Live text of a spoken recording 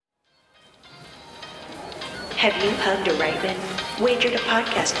Have you hugged a Reitman? Wagered a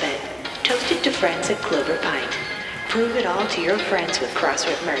podcast bet? Toasted to friends at Clover Pint? Prove it all to your friends with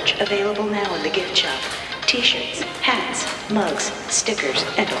Crossrip merch available now in the gift shop. T-shirts, hats, mugs, stickers,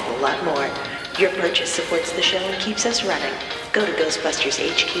 and a whole lot more. Your purchase supports the show and keeps us running. Go to Ghostbusters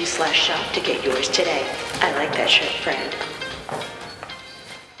HQ/shop to get yours today. I like that shirt, friend.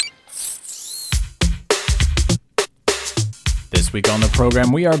 This week on the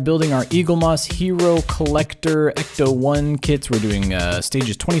program, we are building our Eaglemoss Hero Collector Ecto-1 kits. We're doing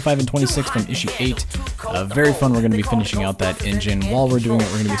stages 25 and 26 from issue 8. Very fun. We're going to be finishing out that engine. While we're doing it,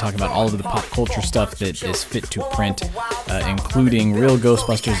 we're going to be talking about all of the pop culture stuff that is fit to print, including Real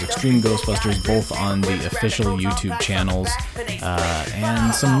Ghostbusters, Extreme Ghostbusters, both on the official YouTube channels,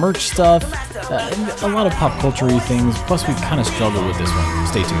 and some merch stuff, a lot of pop culture-y things. Plus, we kind of struggle with this one.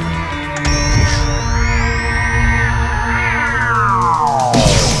 Stay tuned.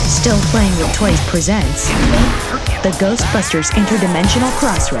 Still Playing with Toys presents the Ghostbusters Interdimensional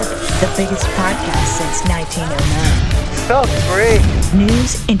Crossrip, the biggest podcast since 1909. So free.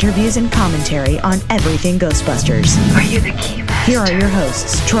 News, interviews, and commentary on everything Ghostbusters. Are you the key master? Here are your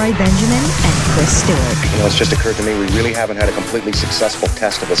hosts, Troy Benjamin and Chris Stewart. You know, it's just occurred to me we really haven't had a completely successful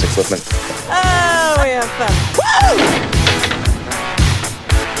test of this equipment. Oh, we have fun. Woo!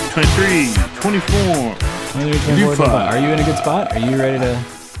 23, 24. 24. Are you in a good spot? Are you ready to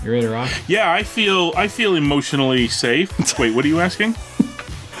rock? Yeah, I feel emotionally safe. Wait, what are you asking?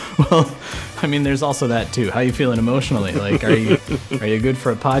 Well, I mean, there's also that too. How you feeling emotionally? Like, are you good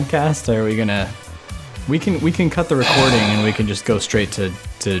for a podcast? Or are we gonna? We can cut the recording and we can just go straight to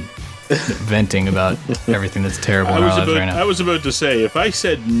venting about everything that's terrible in our lives right now. I was about to say, if I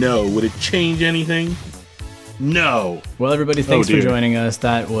said no, would it change anything? No. Well, everybody, thanks for joining us.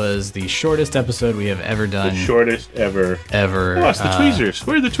 That was the shortest episode we have ever done. The shortest ever. Ever. Oh, it's the tweezers.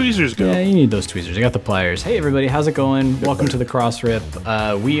 Where'd the tweezers go? Yeah, you need those tweezers. I got the pliers. Hey, everybody, how's it going? Welcome to the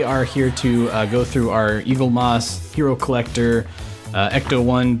Crossrip. We are here to go through our Eaglemoss Hero Collector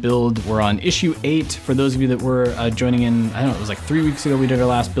Ecto-1 build. We're on issue 8. For those of you that were joining in, I don't know, it was like 3 weeks ago we did our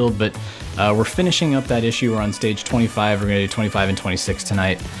last build, but we're finishing up that issue. We're on stage 25. We're going to do 25 and 26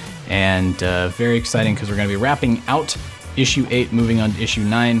 tonight. And very exciting because we're going to be wrapping out issue 8, moving on to issue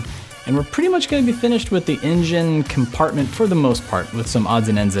 9. And we're pretty much going to be finished with the engine compartment for the most part, with some odds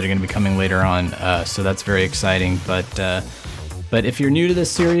and ends that are going to be coming later on. So that's very exciting. But if you're new to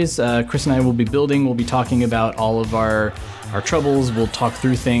this series, Chris and I will be building. We'll be talking about all of our troubles. We'll talk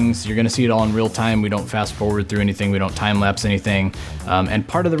through things. You're going to see it all in real time. We don't fast forward through anything. We don't time lapse anything. And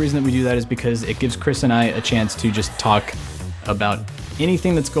part of the reason that we do that is because it gives Chris and I a chance to just talk about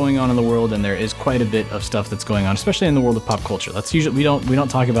anything that's going on in the world, and there is quite a bit of stuff that's going on, especially in the world of pop culture. That's usually we don't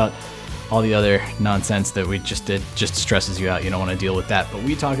talk about all the other nonsense that we just did. Just stresses you out. You don't want to deal with that. But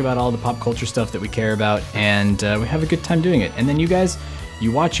we talk about all the pop culture stuff that we care about, and we have a good time doing it. And then you guys,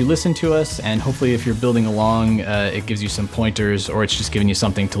 you watch, you listen to us, and hopefully if you're building along, it gives you some pointers, or it's just giving you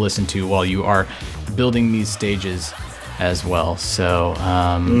something to listen to while you are building these stages as well. So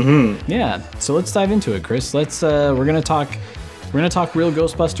yeah. So let's dive into it, Chris. We're gonna talk Real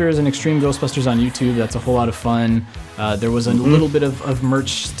Ghostbusters and Extreme Ghostbusters on YouTube. That's a whole lot of fun. There was a little bit of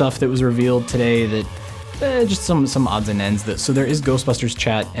merch stuff that was revealed today that just some odds and ends. So there is Ghostbusters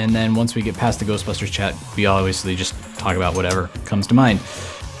chat, and then once we get past the Ghostbusters chat, we obviously just talk about whatever comes to mind.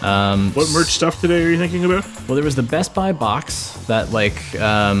 What merch stuff today are you thinking about? Well, there was the Best Buy box that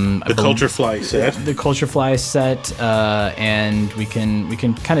the Culture Fly set. The Culture Fly set, and we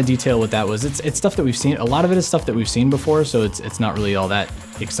can kind of detail what that was. It's stuff that we've seen. A lot of it is stuff that we've seen before, so it's not really all that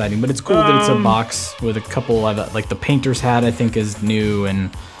exciting. But it's cool that it's a box with a couple of like the painter's hat. I think is new, and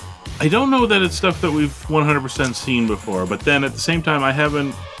I don't know that it's stuff that we've 100% seen before. But then at the same time, I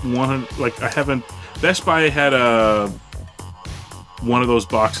haven't. Best Buy had one of those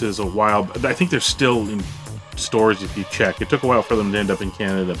boxes a while. I think they're still in stores if you check. It took a while for them to end up in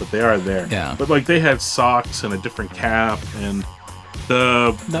Canada, but they are there. Yeah. But they had socks and a different cap, and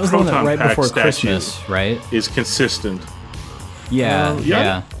the that was Proton the one right Pack before Christmas, right? Is consistent. Yeah.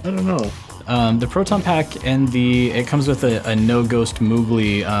 I don't know. The Proton Pack and it comes with a No Ghost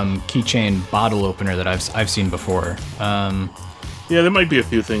Moogly keychain bottle opener that I've seen before. Yeah, there might be a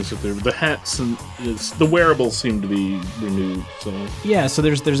few things with there. The hats and the wearables seem to be renewed. So yeah, so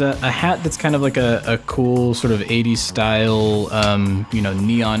there's a hat that's kind of like a cool sort of 80s style,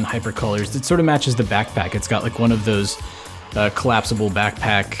 neon hypercolors. It sort of matches the backpack. It's got like one of those collapsible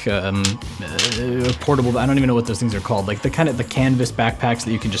backpack, portable. I don't even know what those things are called. Like the canvas backpacks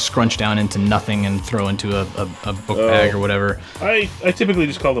that you can just scrunch down into nothing and throw into a book bag or whatever. I typically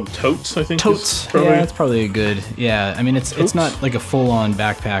just call them totes. I think totes. Yeah, that's probably a good. Yeah, I mean it's not like a full on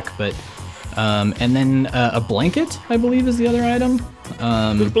backpack, but And then a blanket, I believe, is the other item.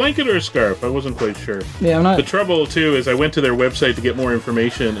 A blanket or a scarf? I wasn't quite sure. Yeah, I'm not. The trouble, too, is I went to their website to get more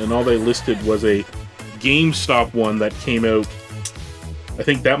information, and all they listed was a GameStop one that came out. I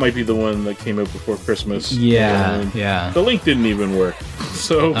think that might be the one that came out before Christmas. Yeah. The link didn't even work.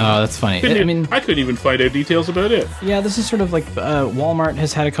 So. Oh, that's funny. I couldn't even find out details about it. Yeah, this is sort of like Walmart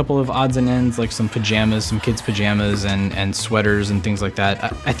has had a couple of odds and ends, like some pajamas, some kids' pajamas, and sweaters and things like that.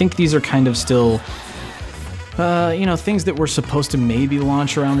 I think these are kind of still, things that were supposed to maybe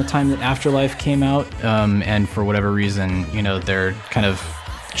launch around the time that Afterlife came out, and for whatever reason, they're kind of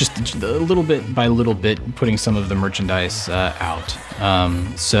just a little bit by little bit putting some of the merchandise out.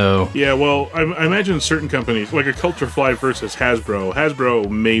 Yeah, well, I imagine certain companies, like a Culture Fly versus Hasbro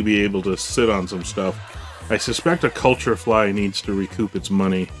may be able to sit on some stuff. I suspect a Culture Fly needs to recoup its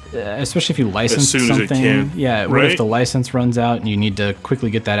money. Especially if you license something. As soon as it can. Yeah, what if the license runs out and you need to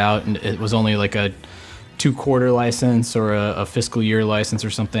quickly get that out, and it was only like a 2-quarter license or a fiscal year license or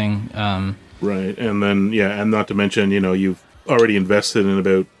something. Right, and then, and not to mention, you've already invested in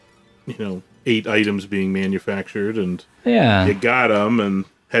about, 8 items being manufactured, and you got them and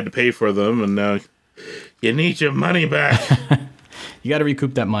had to pay for them, and now you need your money back. You got to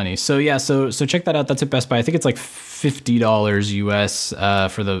recoup that money. So so check that out. That's at Best Buy. I think it's like $50 US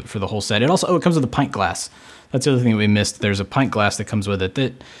for the whole set. It also it comes with a pint glass. That's the other thing that we missed. There's a pint glass that comes with it.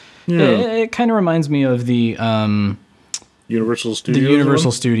 It kind of reminds me of the Universal Studios. The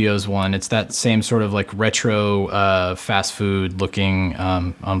Universal Studios one. It's that same sort of like retro fast food looking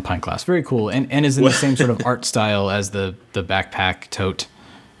on pint glass. Very cool, and is in the same sort of art style as the backpack tote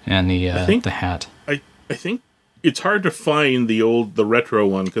and the hat. I think it's hard to find the retro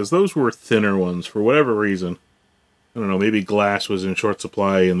one because those were thinner ones for whatever reason. I don't know, maybe glass was in short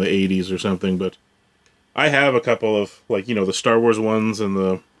supply in the 80s or something, but I have a couple of the Star Wars ones and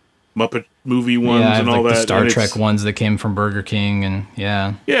the Muppet movie ones and all that. The Star Trek ones that came from Burger King and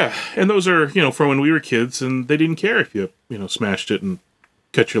yeah, and those are from when we were kids, and they didn't care if you smashed it and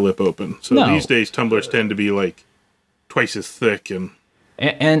cut your lip open. So these days tumblers tend to be like twice as thick and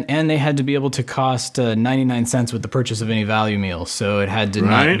they had to be able to cost 99 cents with the purchase of any value meal, so it had to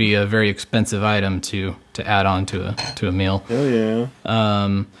not be a very expensive item to add on to a meal. Oh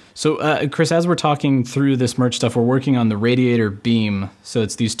yeah. So, Chris, as we're talking through this merch stuff, we're working on the radiator beam. So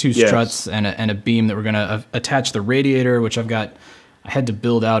it's these two struts and a beam that we're going to attach the radiator, which I had to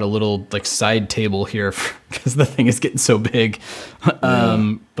build out a little side table here because the thing is getting so big. But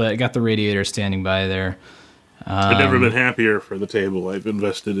I got the radiator standing by there. I've never been happier for the table I've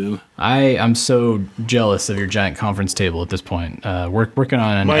invested in. I'm so jealous of your giant conference table at this point. Working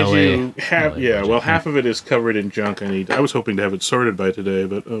on an LA. Half of it is covered in junk. I was hoping to have it sorted by today,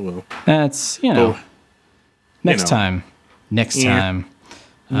 but oh well. That's next time.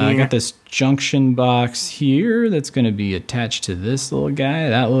 I got this junction box here that's going to be attached to this little guy,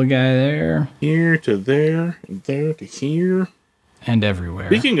 that little guy there, here to there, and there to here. And everywhere.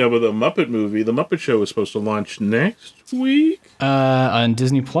 Speaking of the Muppet movie, the Muppet Show is supposed to launch next week on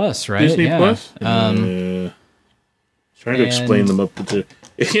Disney Plus, right? Disney Plus. Trying to explain the Muppet.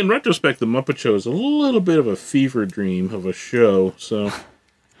 In retrospect, the Muppet Show is a little bit of a fever dream of a show. So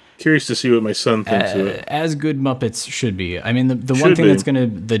curious to see what my son thinks of it. As good Muppets should be. I mean, the one thing that's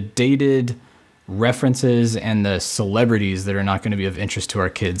the dated references and the celebrities that are not going to be of interest to our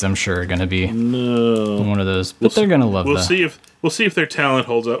kids, I'm sure, are going to be one of those. But they're going to love that. We'll see if their talent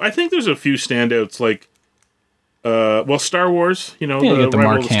holds up. I think there's a few standouts like, Star Wars. You get the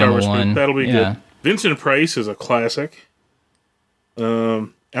Mark Hamill one. That'll be good. Vincent Price is a classic.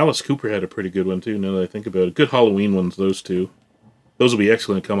 Alice Cooper had a pretty good one too. Now that I think about it, good Halloween ones. Those two, those will be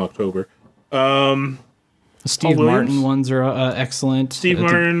excellent come October. Steve Martin ones are excellent. Steve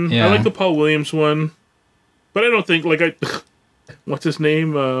Martin. I like the Paul Williams one, but I don't think what's his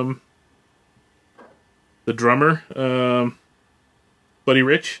name? The drummer, Buddy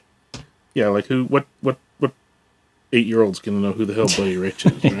Rich. Yeah, what 8-year-old's gonna know who the hell Buddy Rich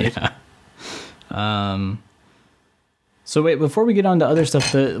is, right? Yeah. So wait, before we get on to other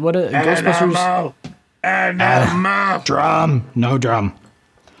stuff, Ghostbusters? Animal. Drum. No drum.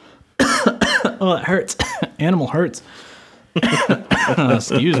 Oh, it hurts. Animal hurts.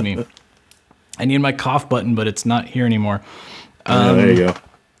 Excuse me. I need my cough button, but it's not here anymore. There you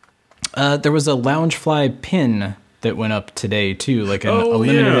go. There was a Loungefly pin that went up today, too, like a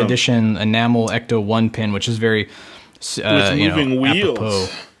limited edition enamel Ecto 1 pin, which is very, with moving wheels. Apropos.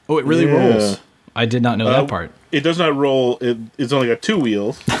 Oh, it really rolls. I did not know that part. It does not roll. It's only got 2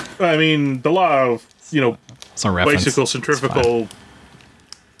 wheels. I mean, the law of, bicycle centrifugal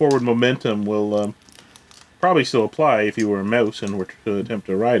forward momentum will probably still apply if you were a mouse and were to attempt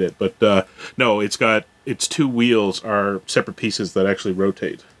to ride it. But no, its 2 wheels are separate pieces that actually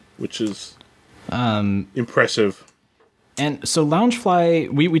rotate, which is impressive. And so Loungefly,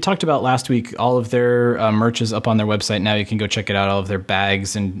 we talked about last week, all of their merch is up on their website now. You can go check it out, all of their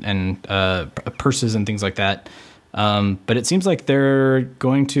bags and purses and things like that. But it seems like they're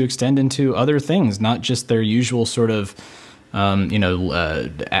going to extend into other things, not just their usual sort of, I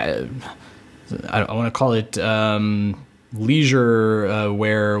want to call it leisure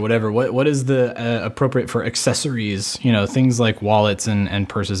wear, whatever. What is the appropriate for accessories? Things like wallets and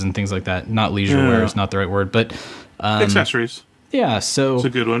purses and things like that. Not leisure wear is not the right word, but accessories. Yeah, so it's a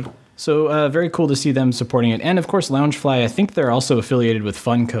good one. So very cool to see them supporting it. And of course, Loungefly, I think they're also affiliated with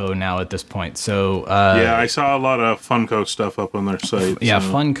Funko now at this point. So yeah, I saw a lot of Funko stuff up on their site. Yeah,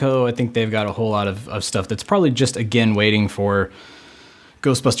 so. Funko, I think they've got a whole lot of stuff that's probably just, again, waiting for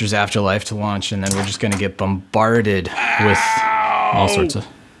Ghostbusters Afterlife to launch, and then we're just going to get bombarded with all sorts of...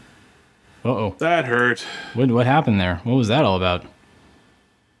 Uh-oh. That hurt. What happened there? What was that all about?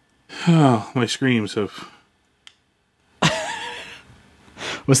 Oh, my screams have...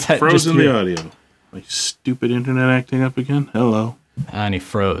 Was that frozen the audio? My stupid internet acting up again? Hello. And he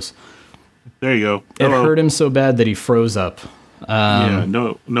froze. There you go. It Hello. hurt him so bad that he froze up. Yeah,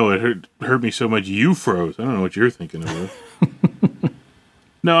 no, it hurt me so much you froze. I don't know what you're thinking about.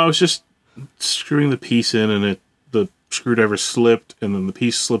 No, I was just screwing the piece in, and the screwdriver slipped, and then the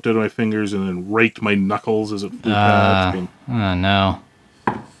piece slipped out of my fingers, and then raked my knuckles as it flew past. Oh no!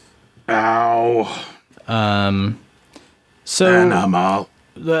 Ow! So Animal.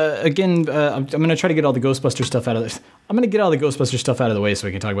 Again, I'm going to try to get all the Ghostbuster stuff out of the... I'm going to get all the Ghostbuster stuff out of the way so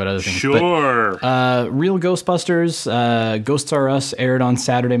we can talk about other things. Sure. But, Real Ghostbusters, Ghosts R Us aired on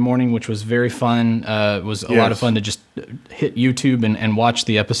Saturday morning, which was very fun. It was a lot of fun to just hit YouTube and watch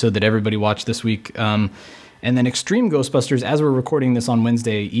the episode that everybody watched this week. And then Extreme Ghostbusters, as we're recording this on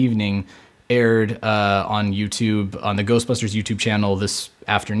Wednesday evening, aired on YouTube, on the Ghostbusters YouTube channel this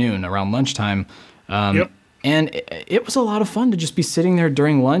afternoon around lunchtime. Yep. And it was a lot of fun to just be sitting there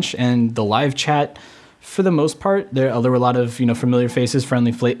during lunch, and the live chat, for the most part, there were a lot of familiar faces,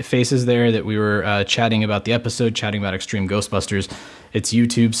 friendly faces there that we were chatting about the episode, chatting about Extreme Ghostbusters. It's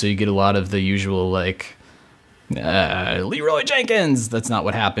YouTube, so you get a lot of the usual Leroy Jenkins. That's not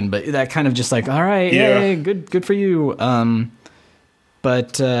what happened, but that kind of just like, all right, yay, good for you.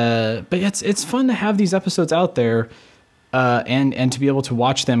 But it's fun to have these episodes out there, and to be able to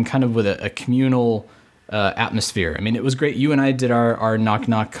watch them kind of with a communal atmosphere. I mean, it was great. You and I did our Knock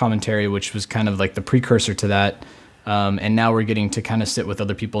Knock commentary, which was kind of like the precursor to that. And now we're getting to kind of sit with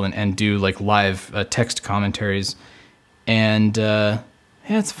other people and do like live text commentaries. And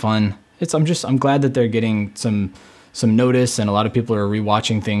it's fun. I'm glad that they're getting some notice, and a lot of people are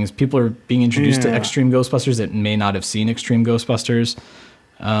rewatching things. People are being introduced to Extreme Ghostbusters that may not have seen Extreme Ghostbusters.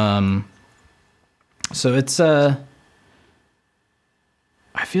 So it's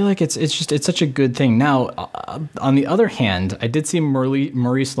I feel like it's such a good thing. Now, on the other hand, I did see Maurice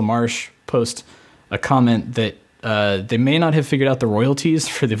LaMarche post a comment that they may not have figured out the royalties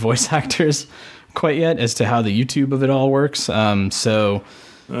for the voice actors quite yet as to how the YouTube of it all works. I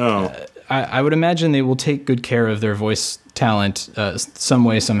would imagine they will take good care of their voice talent some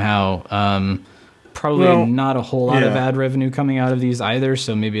way, somehow. Probably not a whole lot of ad revenue coming out of these either,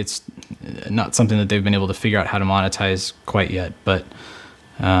 so maybe it's not something that they've been able to figure out how to monetize quite yet, but...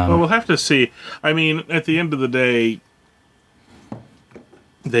 well, we'll have to see. I mean, at the end of the day,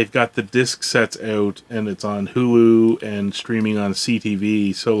 they've got the disc sets out, and it's on Hulu and streaming on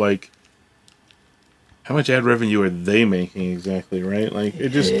CTV. So, how much ad revenue are they making exactly? Right? It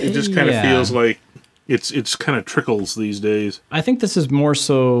just kind of feels like it's kind of trickles these days. I think this is more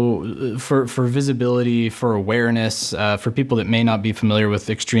so for visibility, for awareness, for people that may not be familiar with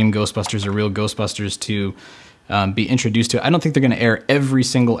Extreme Ghostbusters or Real Ghostbusters to. Be introduced to it. I don't think they're going to air every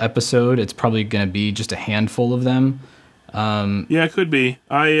single episode. It's probably going to be just a handful of them. Yeah, it could be.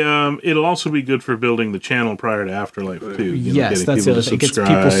 It'll also be good for building the channel prior to Afterlife too. Yes, that's the other thing. It gets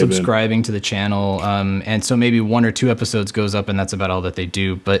people subscribing to the channel, and so maybe 1 or 2 episodes goes up, and that's about all that they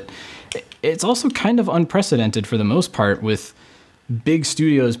do. But it's also kind of unprecedented for the most part, with big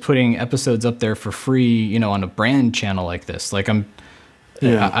studios putting episodes up there for free, on a brand channel like this.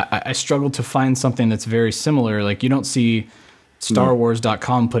 I struggle to find something that's very similar. You don't see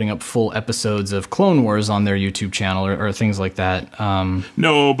StarWars.com putting up full episodes of Clone Wars on their YouTube channel or things like that.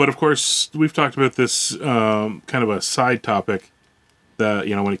 No, but of course, we've talked about this kind of a side topic that,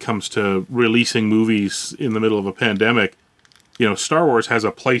 when it comes to releasing movies in the middle of a pandemic, Star Wars has a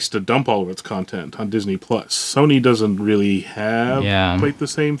place to dump all of its content on Disney+. Sony doesn't really have quite the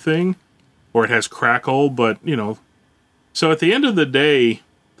same thing. or it has crackle, but, so at the end of the day,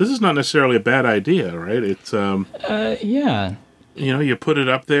 this is not necessarily a bad idea, right? It's, yeah. You put it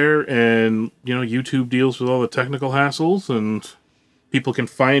up there and, YouTube deals with all the technical hassles and people can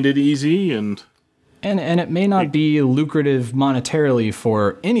find it easy and it may not be lucrative monetarily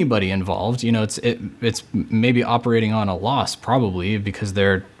for anybody involved. It's maybe operating on a loss probably because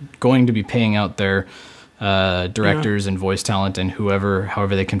they're going to be paying out their directors and voice talent and however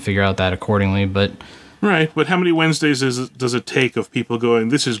they can figure out that accordingly. But right, but how many Wednesdays does it take of people going,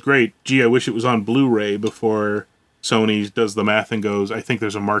 this is great, gee, I wish it was on Blu-ray, before Sony does the math and goes, I think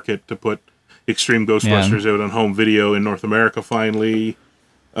there's a market to put Extreme Ghostbusters out on home video in North America finally.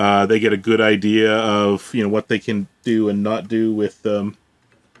 They get a good idea of what they can do and not do with real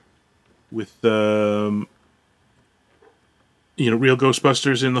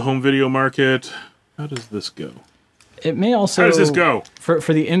Ghostbusters in the home video market. How does this go? It may also... How does this go? For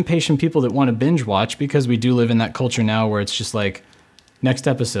the impatient people that want to binge watch, because we do live in that culture now where it's just like, next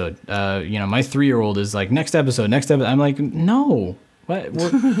episode. My 3-year-old is like, next episode. I'm like, no. What?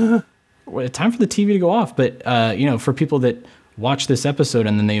 Time for the TV to go off. But, for people that watch this episode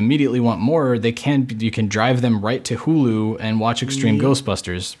and then they immediately want more, you can drive them right to Hulu and watch Extreme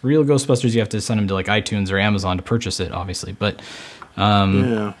Ghostbusters. Real Ghostbusters, you have to send them to like iTunes or Amazon to purchase it, obviously. But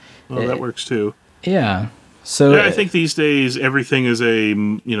that works too. Yeah. So I think these days everything is a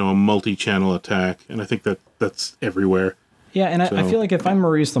multi-channel attack, and I think that's everywhere. Yeah, and I feel like if I'm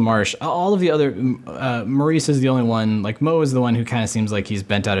Maurice LaMarche, all of the other Maurice is the only one. Like Mo is the one who kind of seems like he's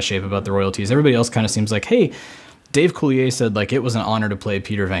bent out of shape about the royalties. Everybody else kind of seems like, hey, Dave Coulier said like it was an honor to play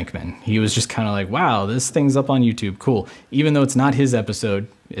Peter Venkman. He was just kind of like, wow, this thing's up on YouTube, cool. Even though it's not his episode,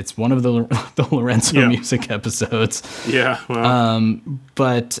 it's one of the Lorenzo music episodes. Yeah, well.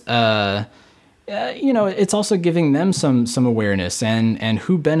 It's also giving them some awareness and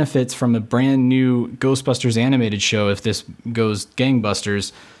who benefits from a brand new Ghostbusters animated show if this goes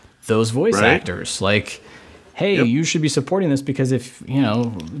gangbusters. Those voice actors, like, hey, you should be supporting this because if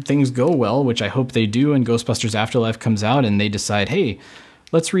things go well, which I hope they do, and Ghostbusters Afterlife comes out and they decide, hey,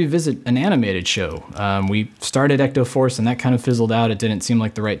 let's revisit an animated show. We started Ecto Force and that kind of fizzled out. It didn't seem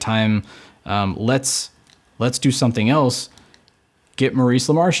like the right time. Let's do something else. Get Maurice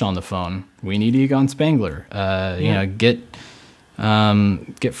LaMarche on the phone. We need Egon Spangler. Get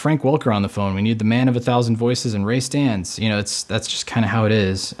Frank Welker on the phone. We need the man of 1,000 voices and Ray Stantz. That's just kind of how it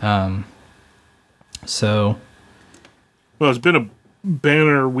is. Well, it's been a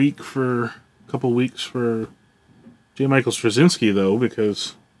banner week for a couple weeks for J. Michael Straczynski, though,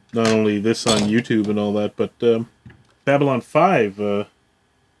 because not only this on YouTube and all that, but Babylon 5.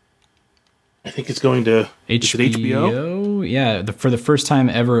 I think it's going to HBO. Yeah, for the first time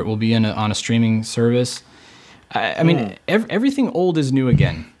ever, it will be on a streaming service. I mean, everything old is new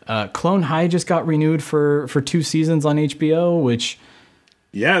again. Clone High just got renewed for 2 seasons on HBO, which...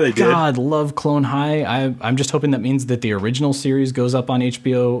 Yeah, they did. God, love Clone High. I'm just hoping that means that the original series goes up on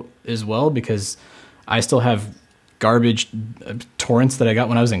HBO as well, because I still have garbage torrents that I got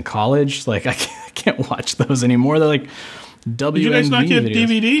when I was in college. Like, I can't watch those anymore. They're like WMV Did you guys not get videos.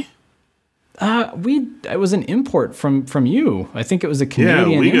 DVD? It was an import from you. I think it was a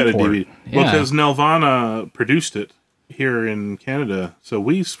Canadian import. Got a DVD. Yeah. Well, because Nelvana produced it here in Canada, so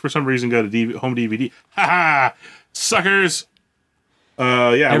we for some reason got a home DVD. Ha ha, suckers!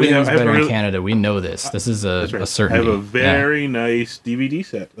 Everything's better in Canada. We know this. This is a certainty. I have a very nice DVD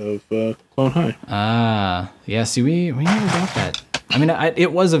set of Clone High. See, we never got that. I mean,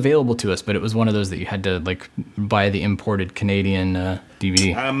 it was available to us, but it was one of those that you had to like buy the imported Canadian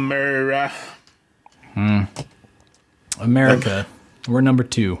DVD. America. We're number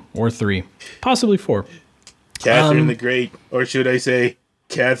 2 or 3, possibly 4. Catherine the Great, or should I say,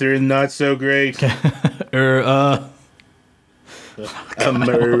 Catherine Not So Great.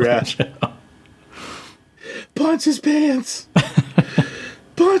 Punch his pants.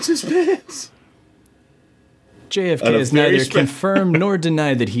 Punch his pants. JFK is neither confirmed nor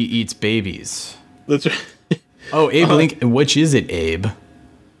denied that he eats babies. That's right. Oh, Abe Lincoln. Which is it, Abe?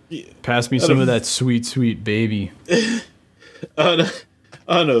 Pass me some of that sweet, sweet baby. On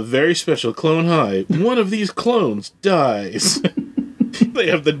a very special Clone High, one of these clones dies. They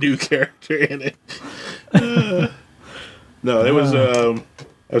have the new character in it. No, it was that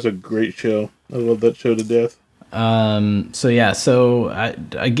was a great show. I love that show to death.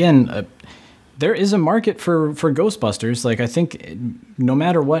 There is a market for Ghostbusters. Like, I think no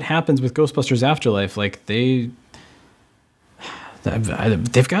matter what happens with Ghostbusters Afterlife, like they've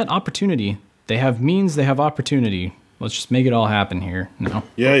got opportunity. They have means. They have opportunity. Let's just make it all happen here. No.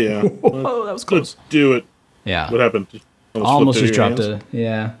 Yeah. Whoa, that was close. Let's do it. Yeah. What happened? Almost just dropped a.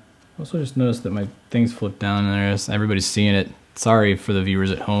 Yeah. Also just noticed that my thing's flipped down and there's everybody's seeing it. Sorry for the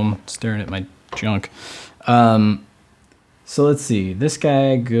viewers at home staring at my junk. So let's see. This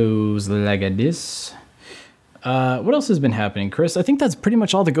guy goes like this. What else has been happening, Chris? I think that's pretty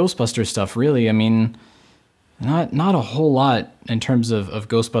much all the Ghostbusters stuff, really. I mean, not a whole lot in terms of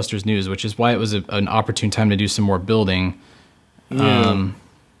Ghostbusters news, which is why it was an opportune time to do some more building. Yeah.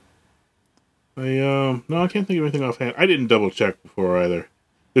 No, I can't think of anything offhand. I didn't double check before either.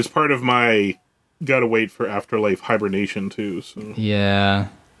 It's part of my gotta wait for Afterlife hibernation too. So. Yeah.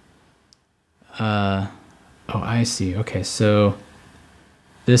 Oh, I see. Okay, so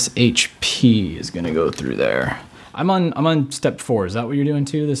this HP is gonna go through there. I'm on step 4. Is that what you're doing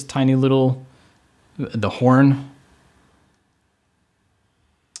too? This tiny little, the horn.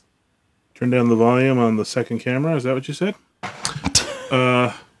 Turn down the volume on the second camera. Is that what you said?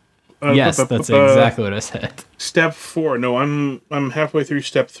 Yes, that's exactly what I said. Step 4. No, I'm halfway through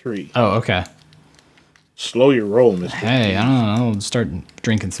step 3. Oh, okay. Slow your roll, Mister. Hey, I don't know. I'll start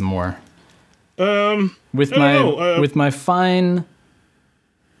drinking some more. With my fine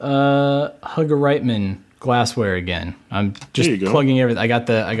Hugger Reitman glassware again. I'm just plugging everything. I got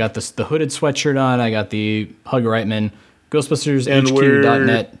the hooded sweatshirt on. I got the Hugger Reitman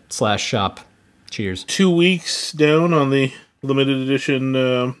GhostbustersHQ.net/shop. Cheers. 2 weeks down on the limited edition.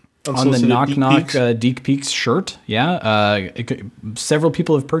 On the Knock Deke Peaks shirt, yeah. Several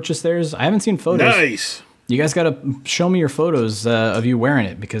people have purchased theirs. I haven't seen photos. Nice. You guys got to show me your photos of you wearing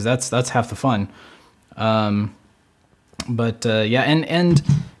it because that's half the fun. But yeah, and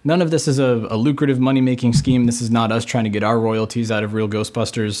none of this is a lucrative money making scheme. This is not us trying to get our royalties out of Real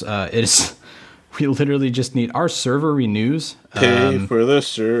Ghostbusters. It is. We literally just need our server renews. Pay for the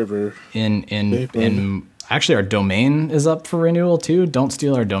server. Actually, our domain is up for renewal, too. Don't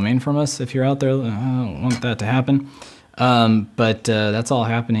steal our domain from us if you're out there. I don't want that to happen. But that's all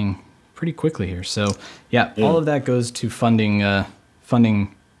happening pretty quickly here. So, yeah, all of that goes to funding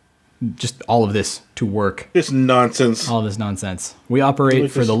just all of this to work. This nonsense. All this nonsense. We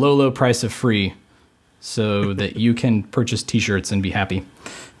operate for the low price of free so that you can purchase T-shirts and be happy.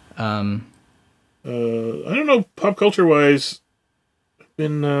 I don't know, pop culture-wise,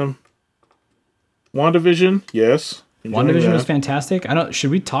 been... WandaVision, yes. WandaVision was fantastic.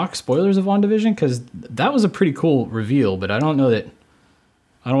 Should we talk spoilers of WandaVision? Because that was a pretty cool reveal, but I don't know that...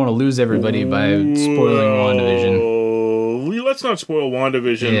 I don't want to lose everybody by spoiling WandaVision. Let's not spoil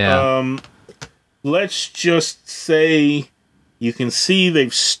WandaVision. Yeah. Let's just say you can see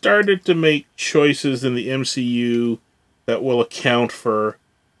they've started to make choices in the MCU that will account for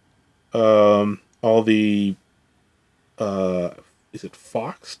all the... is it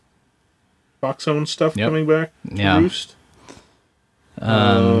Fox? Fox-owned stuff coming back to roost.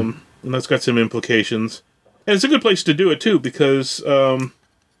 And that's got some implications. And it's a good place to do it, too, because I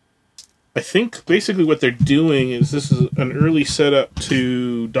think basically what they're doing is this is an early setup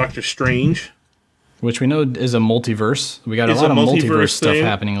to Doctor Strange. Which we know is a multiverse. We got a lot of multiverse stuff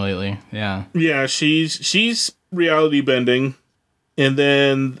happening lately. Yeah. Yeah, she's reality bending. And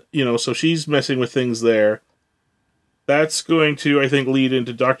then, so she's messing with things there. That's going to, I think, lead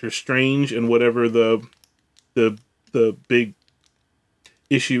into Doctor Strange and whatever the big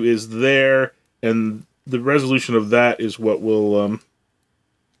issue is there, and the resolution of that is what will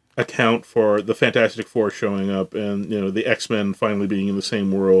account for the Fantastic Four showing up, and the X-Men finally being in the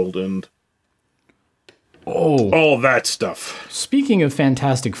same world, and all that stuff. Speaking of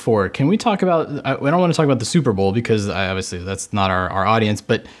Fantastic Four, can we talk about? I don't want to talk about the Super Bowl because obviously that's not our audience,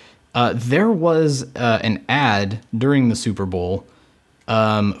 but. There was an ad during the Super Bowl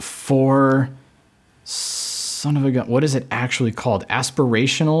for son of a gun. What is it actually called? The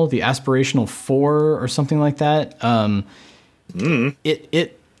Aspirational 4 or something like that.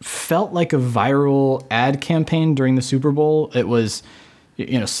 It felt like a viral ad campaign during the Super Bowl. It was,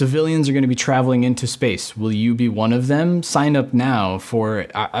 civilians are going to be traveling into space. Will you be one of them? Sign up now for.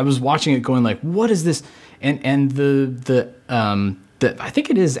 I was watching it, going like, what is this? And the I think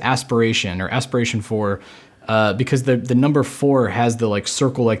it is Aspiration 4, because the number 4 has the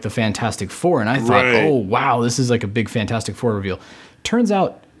circle like the Fantastic Four, and I thought, oh wow, this is like a big Fantastic Four reveal. Turns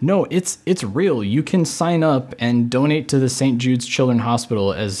out, no, it's real. You can sign up and donate to the St. Jude's Children's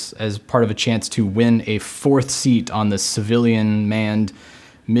Hospital as part of a chance to win a 4th seat on the civilian manned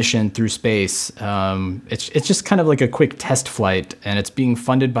mission through space. It's just kind of like a quick test flight, and it's being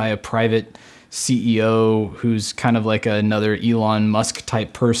funded by a private CEO who's kind of like another Elon Musk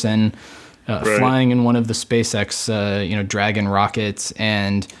type person, flying in one of the SpaceX, Dragon rockets.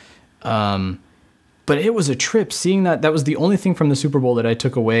 And, but it was a trip seeing that. That was the only thing from the Super Bowl that I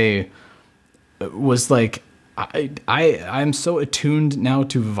took away was like, I'm so attuned now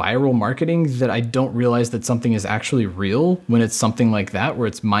to viral marketing that I don't realize that something is actually real when it's something like that, where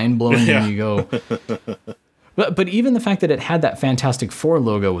it's mind blowing and you go. But even the fact that it had that Fantastic Four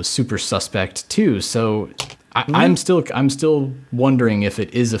logo was super suspect too. So I'm still wondering if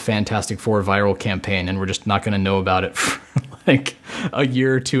it is a Fantastic Four viral campaign, and we're just not going to know about it for like a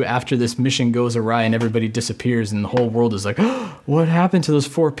year or two after this mission goes awry and everybody disappears and the whole world is like, oh, what happened to those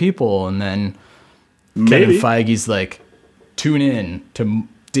 4 people? And then Kevin Feige's like, tune in to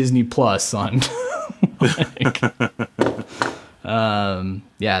Disney Plus on.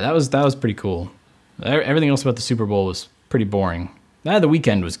 Yeah, that was pretty cool. Everything else about the Super Bowl was pretty boring. The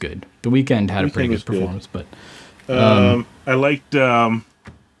weekend was good. The weekend had a pretty good performance, but I liked.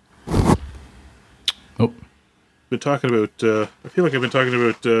 Been talking about. I feel like I've been talking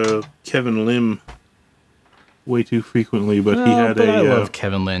about Kevin Lim way too frequently, but he had I love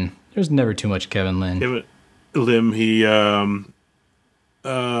Kevin Lin. There's never too much Kevin Lin. Kevin Lim. He after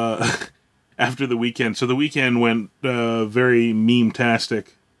the weekend. So the weekend went very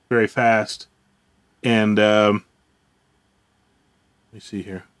meme-tastic, very fast, and let me see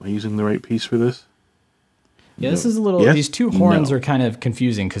here. Am I using the right piece for this? Yeah, this is a little. Yes? These 2 horns are kind of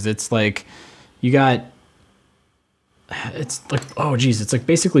confusing because it's like you got. It's like, oh geez, it's like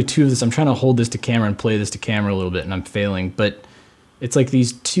basically 2 of this. I'm trying to hold this to camera and play this to camera a little bit, and I'm failing. But it's like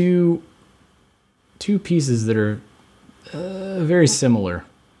these two pieces that are very similar.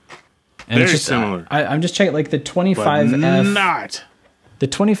 And very it's just, similar. I'm just checking, like the 25F. Not. The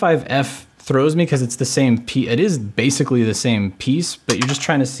 25F throws me because it's the same piece. It is basically the same piece, but you're just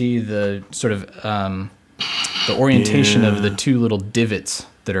trying to see the sort of the orientation of the 2 little divots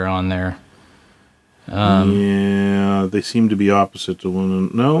that are on there. Yeah, they seem to be opposite to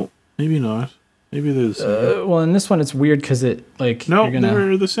one. No, maybe not. Maybe they're the same. Well, in this one, it's weird because it like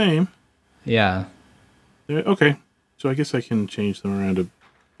they're the same. Yeah. Okay, so I guess I can change them around a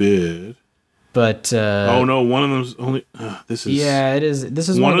bit. But oh no, one of them's only. This is it is. This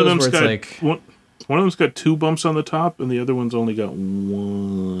is one of those where it's like one of them's got 2 bumps on the top, and the other one's only got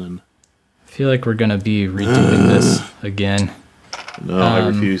 1. I feel like we're gonna be redoing this again. No, I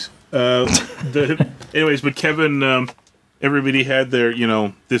refuse. Anyways, but Kevin, everybody had their,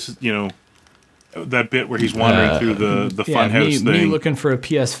 that bit where he's wandering through the funhouse thing. Me looking for a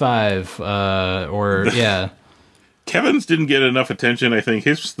PS5, or yeah. Kevin's didn't get enough attention, I think.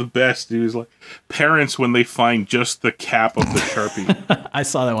 His was the best. He was like, parents when they find just the cap of the Sharpie. I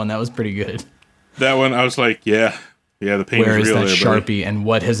saw that one. That was pretty good. That one, I was like, yeah, the pain Where is real. Where is that there, Sharpie, buddy. and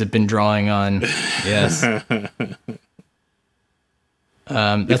what has it been drawing on? Yes.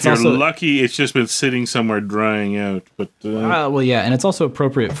 If you're lucky, it's just been sitting somewhere drying out. But well, yeah, and it's also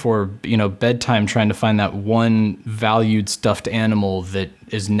appropriate for bedtime, trying to find that one valued stuffed animal that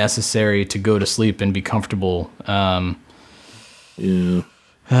is necessary to go to sleep and be comfortable.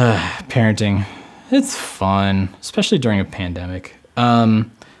 Parenting, it's fun, especially during a pandemic.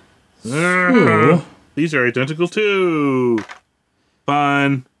 These are identical too.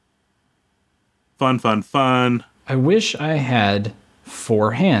 Fun. I wish I had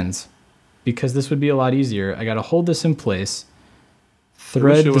 4 hands, because this would be a lot easier. I gotta hold this in place.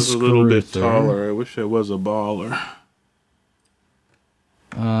 Thread the screw. I wish it was a little bit taller. I wish I was a baller.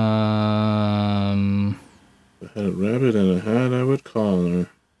 If I had a rabbit and a hat, I would call her.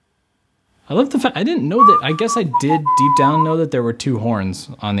 I love the fact I didn't know that. I guess I did deep down know that there were 2 horns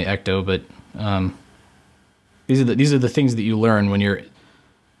on the Ecto, but these are the things that you learn when you're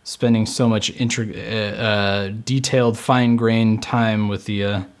spending so much detailed, fine-grained time with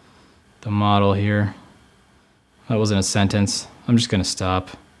the model here. That wasn't a sentence. I'm just gonna stop.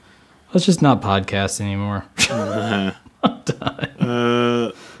 Let's just not podcast anymore. I'm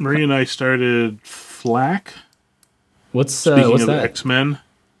done. Marie and I started Flack. What's Speaking what's of that? X-Men.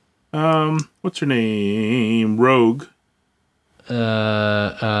 What's her name? Rogue. From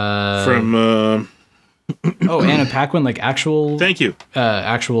Anna Paquin, like actual. Thank you.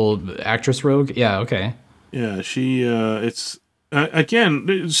 Actual actress Rogue. Yeah. Okay. Yeah, she. It's again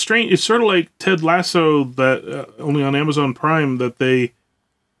it's strange. It's sort of like Ted Lasso, that only on Amazon Prime. That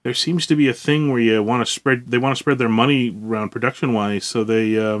there seems to be a thing where you want to spread. They want to spread their money around production wise, so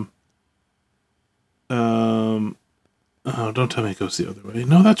they. Oh, don't tell me it goes the other way.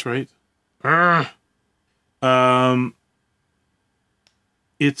 No, that's right.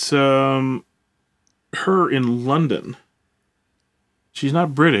 It's her in London. She's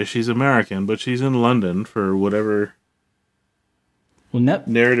not British, she's American, but she's in London for whatever. Well,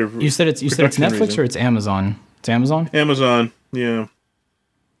 narrative. You said it's Netflix reason. Or it's Amazon? It's Amazon? Amazon, yeah.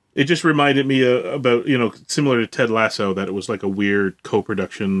 It just reminded me about, similar to Ted Lasso, that it was like a weird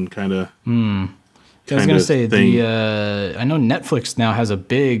co-production kind of I was kind gonna of say thing. I know Netflix now has a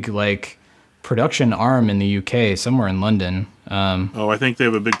big like production arm in the UK, somewhere in London. I think they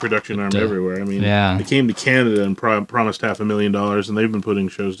have a big production arm everywhere. I mean, yeah. they came to Canada and promised $500,000, and they've been putting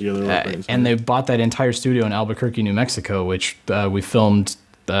shows together. And they bought that entire studio in Albuquerque, New Mexico, which we filmed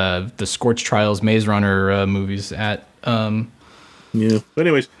the Scorch Trials, Maze Runner movies at. Yeah. But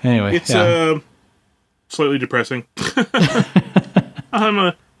anyways, it's slightly depressing.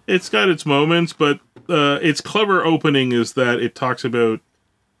 It's got its moments, but its clever opening is that it talks about,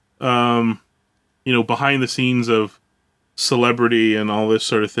 behind the scenes of celebrity and all this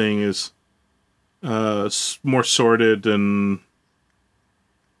sort of thing is more sordid and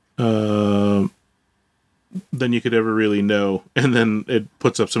than you could ever really know. And then it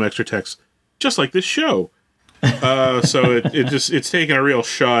puts up some extra text, just like this show. So it's taking a real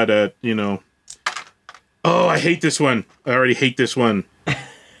shot at, oh, I hate this one. I already hate this one.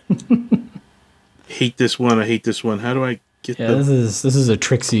 Hate this one. I hate this one. How do I get this is a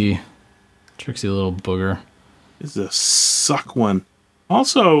tricksy little booger. This is a suck one.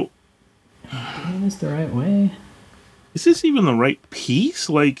 Also, doing this the right way? Is this even the right piece?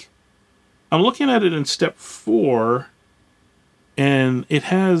 Like, I'm looking at it in step 4, and it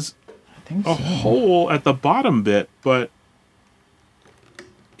has a hole at the bottom bit, but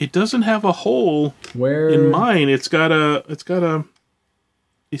it doesn't have a hole. Where in mine? It's got a.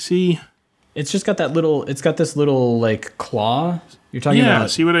 You see? It's just got that little. It's got this little like claw. You're talking about. Yeah.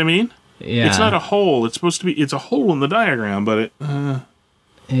 See what I mean? Yeah. It's not a hole. It's supposed to be. It's a hole in the diagram, but it.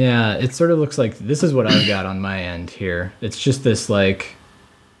 Yeah, it sort of looks like this is what I've got on my end here. It's just this like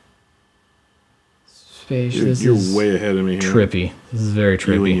space. You're way ahead of me here. Trippy. This is very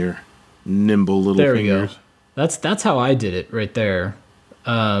trippy. You and your nimble little there fingers. We go. That's how I did it right there.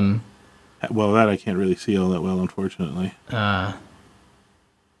 Well, that I can't really see all that well, unfortunately.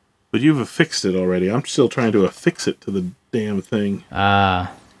 But you've affixed it already. I'm still trying to affix it to the damn thing.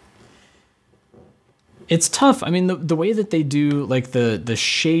 It's tough. I mean, the way that they do like the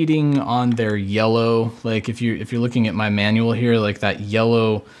shading on their yellow, like if you're looking at my manual here, like that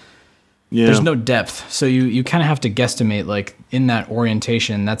yellow, there's no depth. So you kind of have to guesstimate like in that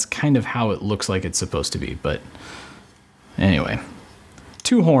orientation. That's kind of how it looks like it's supposed to be. But anyway,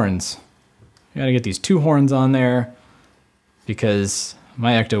 2 horns. You got to get these 2 horns on there because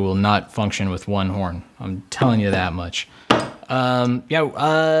my Ecto will not function with 1 horn. I'm telling you that much. What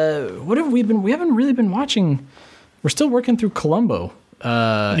have we been? We haven't really been watching. We're still working through Columbo.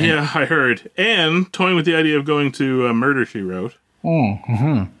 I heard. And toying with the idea of going to Murder, She Wrote.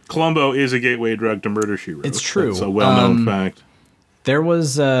 Columbo is a gateway drug to Murder, She Wrote. It's true. It's a well-known fact. There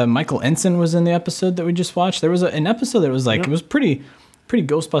was Michael Ensign was in the episode that we just watched. There was an episode that was like it was pretty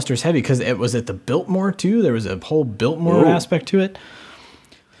Ghostbusters heavy because it was at the Biltmore too. There was a whole Biltmore aspect to it.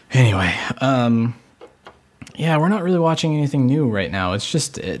 Anyway, we're not really watching anything new right now. It's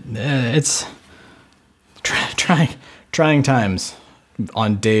just it's trying times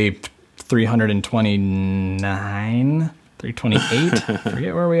on day 329, 328.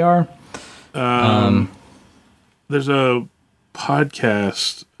 Forget where we are. There's a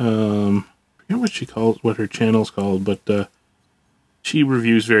podcast. I forget what her channel's called, but she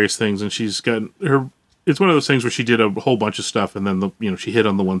reviews various things, and she's got her. It's one of those things where she did a whole bunch of stuff, and then she hit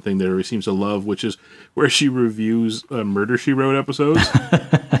on the one thing that everybody seems to love, which is where she reviews Murder, She Wrote episodes,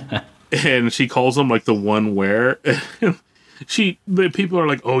 and she calls them like the one where the people are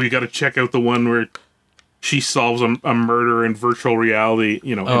like, oh, you got to check out the one where she solves a murder in virtual reality,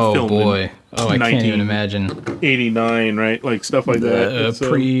 and oh boy, I can't even imagine. 89, right? Like stuff like that.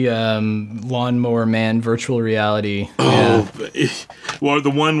 Lawnmower Man virtual reality. Well,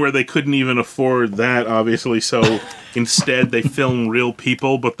 the one where they couldn't even afford that, obviously. So instead, they film real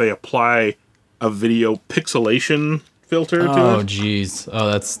people, but they apply a video pixelation filter to it. Oh, geez.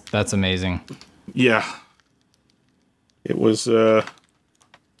 Oh, that's amazing. Yeah, it was. It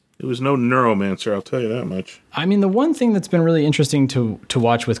was no Neuromancer, I'll tell you that much. I mean, the one thing that's been really interesting to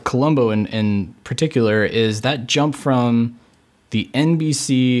watch with Columbo in particular is that jump from the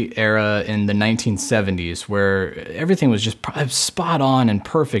NBC era in the 1970s where everything was just spot on and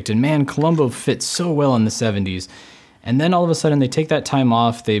perfect. And man, Columbo fits so well in the 70s. And then all of a sudden they take that time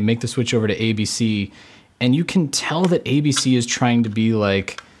off, they make the switch over to ABC, and you can tell that ABC is trying to be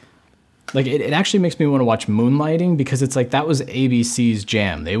like it actually makes me want to watch Moonlighting because it's like that was ABC's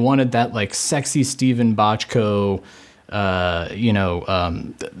jam. They wanted that like sexy Steven Bochco,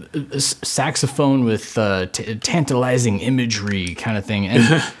 saxophone with tantalizing imagery kind of thing,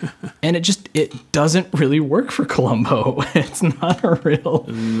 and and it doesn't really work for Columbo. It's not a real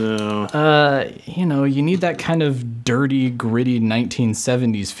you need that kind of dirty, gritty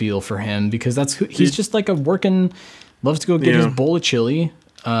 1970s feel for him, because he's just like a working, loves to go get his bowl of chili,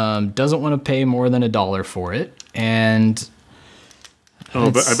 doesn't want to pay more than $1 for it, and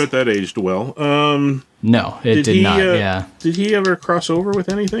but I bet that aged well. No, it did not. Yeah. Did he ever cross over with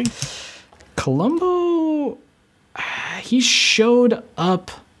anything? Columbo, he showed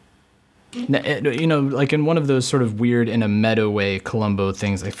up, like in one of those sort of weird, in a meta way, Columbo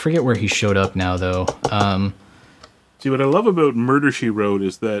things. I forget where he showed up now, though. See, what I love about Murder, She Wrote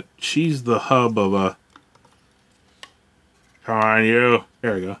is that she's the hub of a... Come on, you.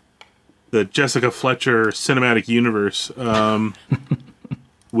 There we go. The Jessica Fletcher cinematic universe,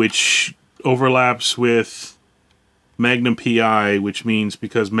 which overlaps with Magnum P.I., which means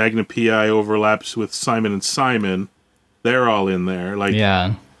because Magnum P.I. overlaps with Simon and Simon, they're all in there. Like,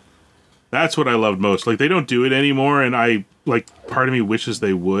 yeah, that's what I loved most. Like, they don't do it anymore, and part of me wishes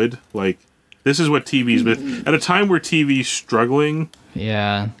they would. Like, this is what TV's been at a time where TV's struggling.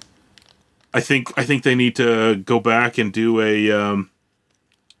 Yeah, I think they need to go back and do a.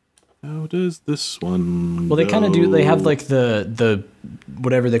 How does this one? Well, they kind of do. They have like the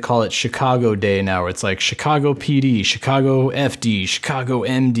whatever they call it, Chicago Day now, where it's like Chicago PD, Chicago FD, Chicago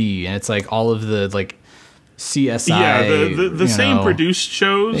MD, and it's like all of the like CSI. Yeah, the same produced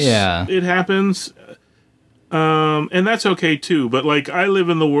shows. Yeah, it happens, and that's okay too. But like, I live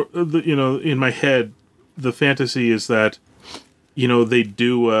in the world. In my head, the fantasy is that they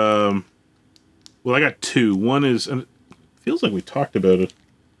do. Well, I got two. One is, and it feels like we talked about it.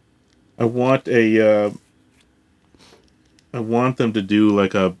 I want them to do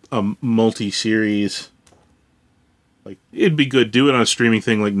like a multi-series. Like, it'd be good. Do it on a streaming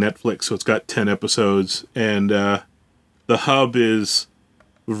thing like Netflix, so it's got 10 episodes, and the hub is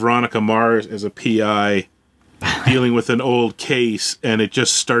Veronica Mars as a PI dealing with an old case, and it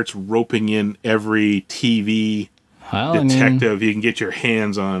just starts roping in every TV detective you can get your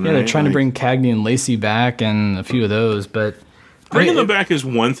hands on. Yeah, right? They're trying to bring Cagney and Lacey back, and a few of those, but. Bringing them back is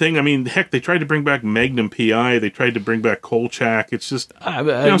one thing. I mean, heck, they tried to bring back Magnum P.I. They tried to bring back Kolchak. It's just,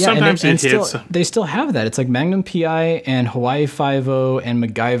 sometimes it hits. They still have that. It's like Magnum P.I. and Hawaii Five-0 and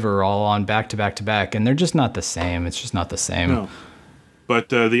MacGyver all on back to back to back, and they're just not the same. It's just not the same. No. But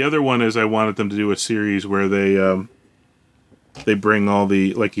the other one is I wanted them to do a series where they bring all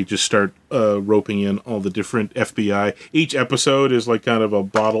the, like, you just start roping in all the different FBI. Each episode is like kind of a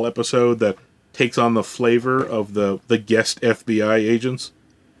bottle episode that takes on the flavor of the guest FBI agents,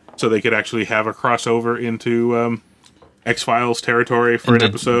 so they could actually have a crossover into X-Files territory for an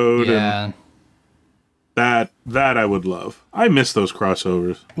episode. Yeah. And that I would love. I miss those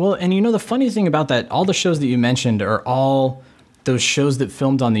crossovers. Well, and the funny thing about that, all the shows that you mentioned are all those shows that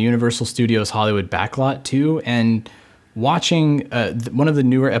filmed on the Universal Studios Hollywood backlot too, and watching one of the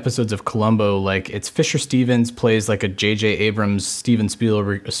newer episodes of Columbo, like, it's Fisher Stevens plays like a J.J. Abrams, Steven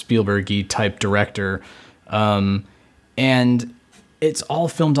Spielberg-y type director, and it's all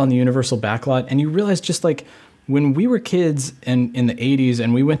filmed on the Universal backlot, and you realize just like when we were kids in the 80s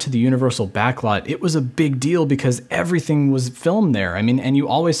and we went to the Universal backlot, it was a big deal because everything was filmed there. I mean, and you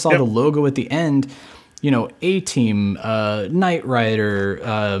always saw the logo at the end, A-Team, Knight Rider,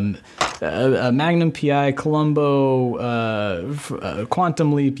 Magnum P.I., Columbo,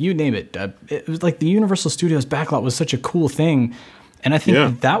 Quantum Leap, you name it. It was like the Universal Studios backlot was such a cool thing. And I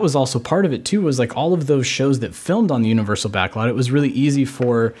think that was also part of it too, was like all of those shows that filmed on the Universal backlot, it was really easy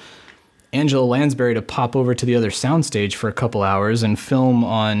for Angela Lansbury to pop over to the other soundstage for a couple hours and film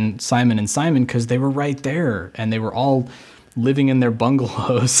on Simon and Simon because they were right there and they were all living in their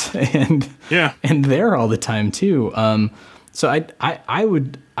bungalows and there all the time too. So I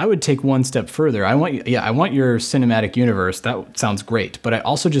would take one step further. I want your cinematic universe. That sounds great, but I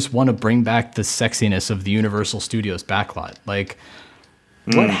also just want to bring back the sexiness of the Universal Studios backlot. Like,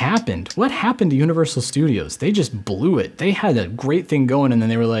 what happened? What happened to Universal Studios? They just blew it. They had a great thing going, and then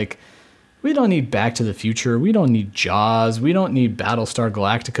they were like, we don't need Back to the Future. We don't need Jaws. We don't need Battlestar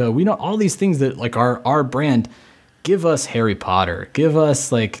Galactica. We don't all these things that like our brand. Give us Harry Potter. Give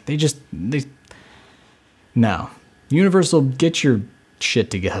us no. Universal, get your shit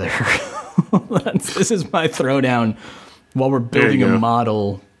together. This is my throwdown while we're building a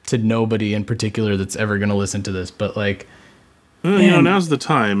model to nobody in particular that's ever going to listen to this. But like, now's the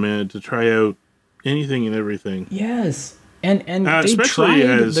time, man, to try out anything and everything. Yes. And they tried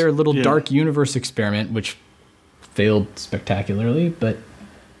their little dark universe experiment, which failed spectacularly, but...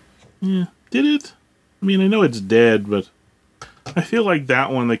 Yeah. Did it? I mean, I know it's dead, but I feel like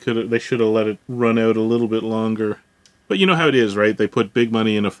that one they should have let it run out a little bit longer. But you know how it is, right? They put big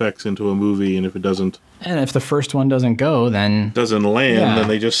money and effects into a movie, and if it doesn't... And if the first one doesn't go, then... Doesn't land, then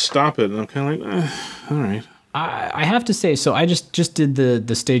they just stop it. And I'm kind of like, all right. I have to say, so I just did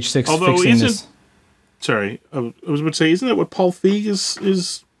the stage 6 Although fixing this. Sorry, I was about to say, isn't that what Paul Feig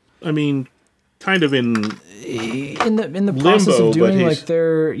is? I mean, kind of in the process limbo, of doing, but like,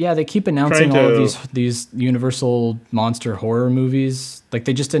 they keep announcing all of these Universal monster horror movies. Like,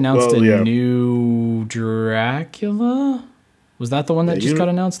 they just announced new Dracula. Was that the one that just got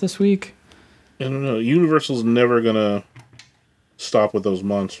announced this week? I don't know. Universal's never gonna stop with those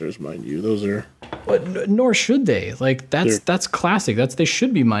monsters, mind you. Those are... But nor should they. Like, that's classic. They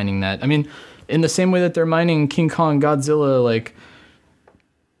should be mining that. I mean, in the same way that they're mining King Kong, Godzilla, like,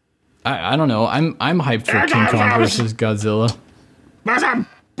 I don't know. I'm hyped for King Kong versus Godzilla.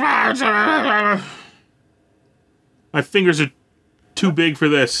 My fingers are too big for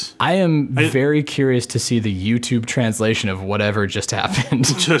this. I am very curious to see the YouTube translation of whatever just happened.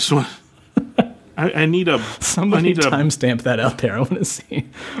 Just one. I need a... Somebody timestamp that out there. I want to see.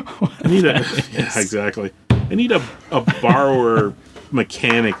 Yeah, exactly. I need a borrower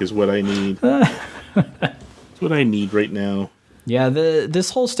mechanic is what I need. That's what I need right now. Yeah, this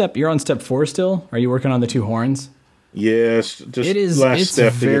whole step, you're on step 4 still? Are you working on the 2 horns? Yes, just it's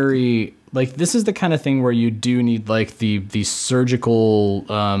step. Very, like, this is the kind of thing where you do need, like, the surgical,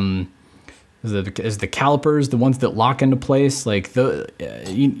 is the calipers, the ones that lock into place, like,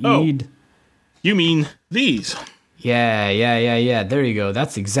 you need... You mean these? Yeah. There you go.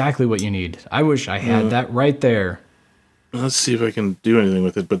 That's exactly what you need. I wish I had that right there. Let's see if I can do anything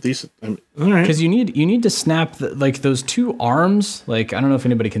with it. But these, all right. Because you need to snap like those 2 arms. Like, I don't know if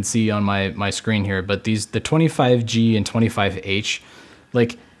anybody can see on my screen here, but the 25G and 25H,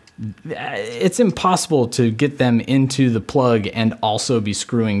 like, it's impossible to get them into the plug and also be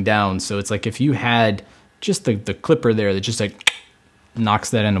screwing down. So it's like if you had just the clipper there that just like knocks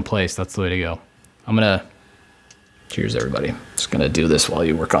that into place, that's the way to go. I'm gonna cheers, everybody. Just gonna do this while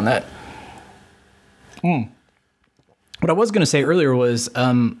you work on that. What I was gonna say earlier was,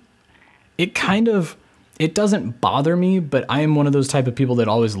 it doesn't bother me, but I am one of those type of people that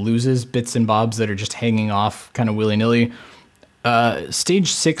always loses bits and bobs that are just hanging off kind of willy nilly.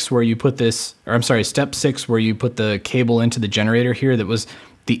 Stage 6 where you put step 6 where you put the cable into the generator here. That was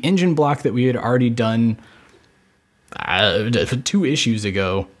the engine block that we had already done 2 issues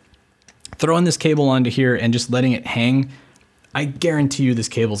ago. Throwing this cable onto here and just letting it hang, I guarantee you this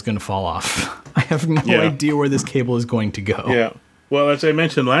cable's going to fall off. I have no idea where this cable is going to go. Yeah. Well, as I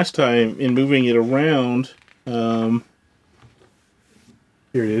mentioned last time, in moving it around, here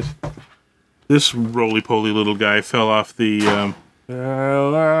it is. This roly-poly little guy fell off the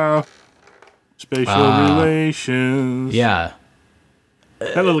spatial relations. Yeah.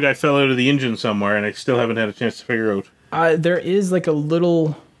 That little guy fell out of the engine somewhere, and I still haven't had a chance to figure out. There is like a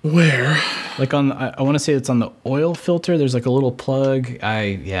little... Where? Like on, I want to say it's on the oil filter. There's like a little plug.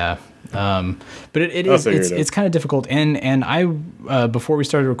 But it's kind of difficult. And I, before we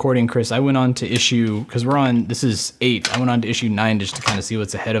started recording, Chris, I went on to issue, because this is 8. I went on to issue 9 just to kind of see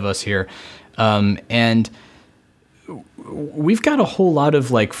what's ahead of us here. And we've got a whole lot of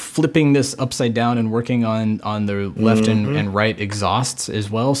like flipping this upside down and working on the left and right exhausts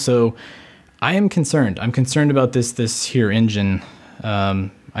as well. So I am concerned. I'm concerned about this here engine.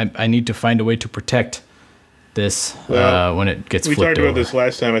 I need to find a way to protect this when it gets flipped over. We talked about this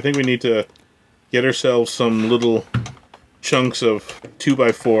last time. I think we need to get ourselves some little chunks of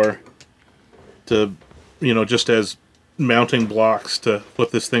 2x4 to, just as mounting blocks to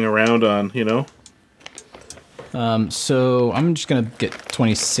put this thing around on, So I'm just gonna get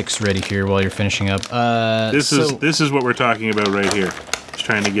 26 ready here while you're finishing up. This is what we're talking about right here. Just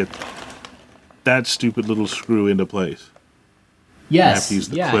trying to get that stupid little screw into place. Yes.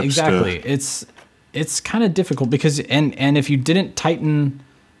 Yeah. Exactly. It's kind of difficult because and if you didn't tighten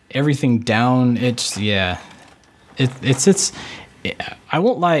everything down, I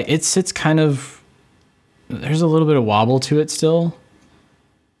won't lie. It sits kind of. There's a little bit of wobble to it still.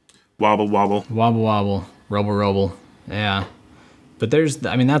 Wobble. Roble. Yeah. But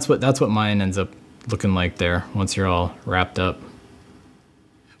that's what mine ends up looking like there once you're all wrapped up.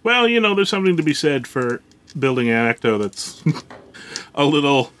 Well, there's something to be said for building an Ecto that's a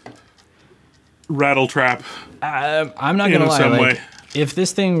little rattle trap. I'm not gonna lie. If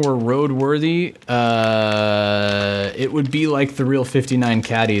this thing were roadworthy, it would be like the real 59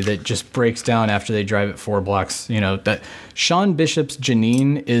 Caddy that just breaks down after they drive it 4 blocks. That Sean Bishop's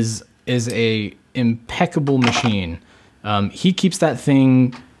Janine is a impeccable machine. He keeps that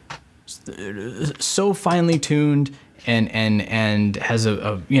thing so finely tuned and has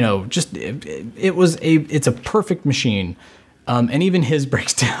a just it's a perfect machine. And even his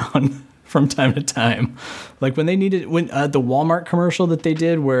breaks down from time to time. Like when the Walmart commercial that they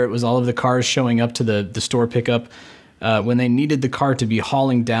did where it was all of the cars showing up to the store pickup, when they needed the car to be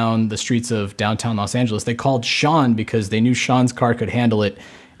hauling down the streets of downtown Los Angeles, they called Sean because they knew Sean's car could handle it.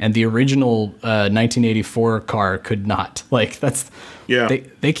 And the original 1984 car could not. Like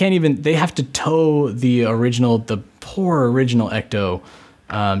they can't even, they have to tow the poor original Ecto,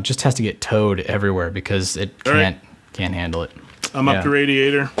 just has to get towed everywhere because it can't handle it. I'm up to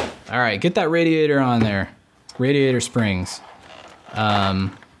radiator. All right, get that radiator on there. Radiator springs. All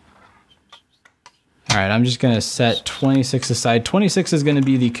right, I'm just going to set 26 aside. 26 is going to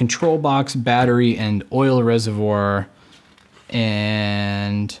be the control box, battery, and oil reservoir.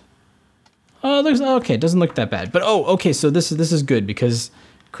 And it doesn't look that bad. But okay, so this is good because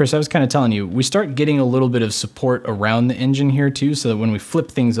Chris, I was kind of telling you, we start getting a little bit of support around the engine here too, so that when we flip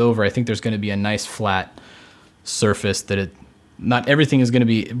things over, I think there's going to be a nice flat surface that not everything is going to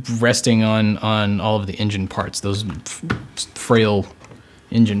be resting on all of the engine parts, those frail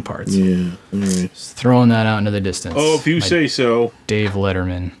engine parts. Yeah. All right. Just throwing that out into the distance. Oh, if you say so. Dave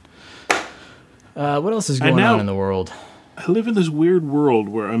Letterman. What else is going on in the world? I live in this weird world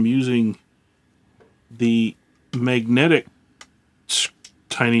where I'm using the magnetic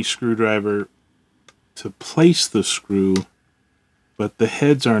tiny screwdriver to place the screw, but the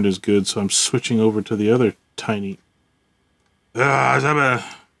heads aren't as good, so I'm switching over to the other tiny. What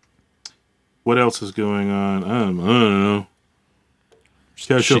else is going on? I don't know.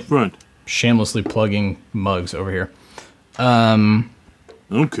 Cash up front. Shamelessly plugging mugs over here. I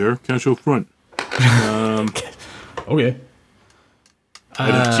don't care. Cash up front. Okay.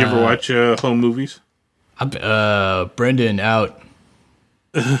 Did you ever watch home movies? Brendan out.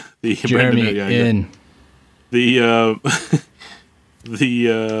 Jeremy in. The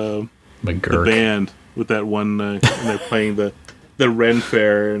band with that one, and they're playing the Ren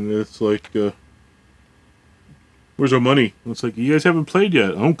Fair, and it's like, where's our money? And it's like, you guys haven't played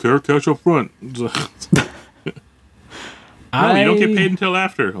yet. I don't care, cash up front. No, you don't get paid until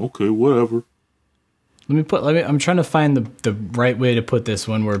after. Okay, whatever. I'm trying to find the right way to put this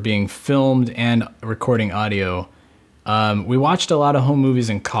when we're being filmed and recording audio. We watched a lot of home movies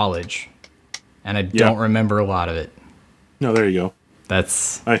in college, and I don't remember a lot of it. No, there you go.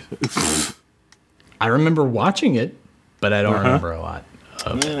 I remember watching it, but I don't remember a lot.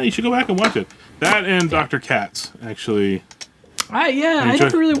 You should go back and watch it. That and Dr. Katz, actually. I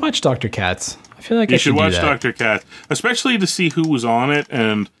never really watched Dr. Katz. I feel like you should watch Dr. Katz, especially to see who was on it,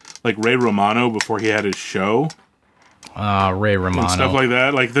 and like Ray Romano before he had his show. Ray Romano. And stuff like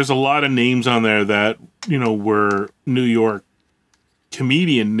that. Like, there's a lot of names on there that, were New York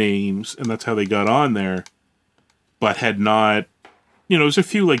comedian names, and that's how they got on there, but had not, there's a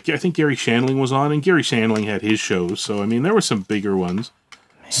few, like, I think Gary Shandling was on, and Gary Shandling had his shows, so, I mean, there were some bigger ones.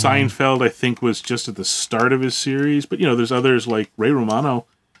 Man. Seinfeld, I think, was just at the start of his series, but, there's others like Ray Romano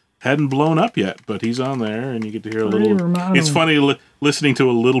hadn't blown up yet, but he's on there, and you get to hear a little. Romano. It's funny listening to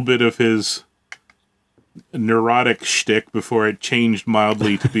a little bit of his neurotic shtick before it changed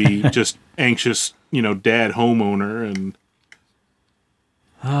mildly to be just anxious, dad homeowner and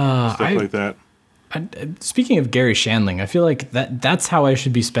stuff like that. Speaking of Gary Shandling, I feel like that's how I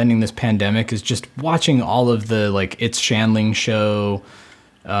should be spending this pandemic, is just watching all of the, like, It's Shandling Show,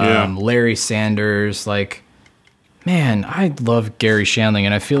 Larry Sanders, like, man, I love Gary Shandling,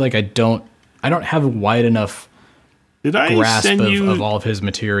 and I feel like I don't have a wide enough grasp of all of his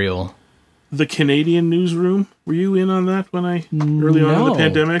material. The Canadian Newsroom? Were you in on that early on in the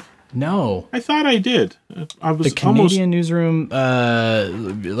pandemic? No. I thought I did. I was the Canadian Newsroom,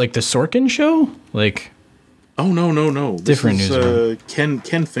 like the Sorkin Show? Like, oh, no. Different newsroom. Ken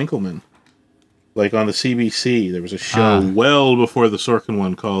Finkelman. Like on the CBC, there was a show well before the Sorkin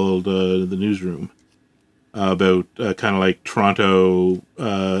one called The Newsroom. About kind of like Toronto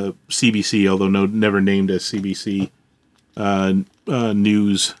CBC, although never named as CBC,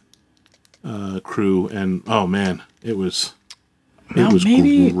 news crew. And, oh man, it was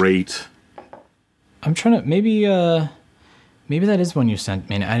great. I'm trying to maybe that is one you sent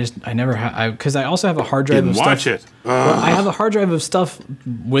me. I never have, because I also have a hard drive of stuff. Watch it. Well, I have a hard drive of stuff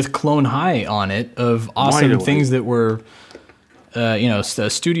with Clone High on it of awesome things that were,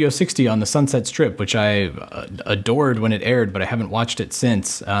 Studio 60 on the Sunset Strip, which I adored when it aired, but I haven't watched it since.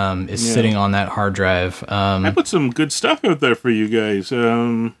 Sitting on that hard drive. I put some good stuff out there for you guys.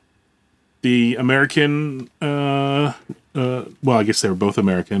 The American. Well, I guess they were both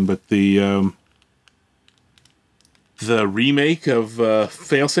American, but the the remake of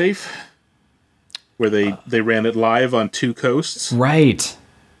Failsafe, where they ran it live on two coasts. Right.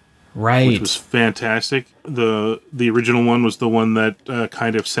 Which was fantastic. The original one was the one that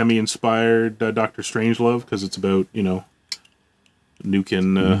kind of semi-inspired Doctor Strangelove, because it's about, nuking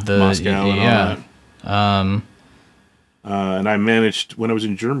Moscow and all that. And I managed, when I was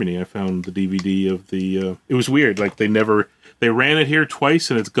in Germany, I found the DVD of the... it was weird. Like, they ran it here twice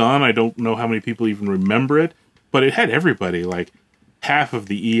and it's gone. I don't know how many people even remember it. But it had everybody. Like, half of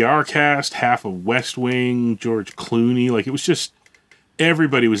the ER cast, half of West Wing, George Clooney. Like, it was just...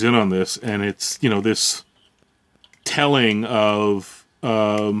 Everybody was in on this. And it's, this telling of,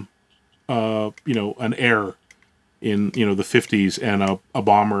 an error in, the 50s. And a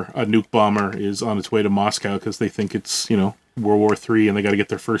nuke bomber is on its way to Moscow because they think it's, World War III and they got to get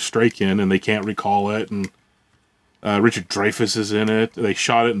their first strike in and they can't recall it. And Richard Dreyfuss is in it. They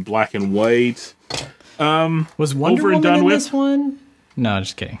shot it in black and white. Was Wonder Woman in this one? No,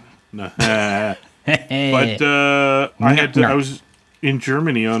 just kidding. No. But I was in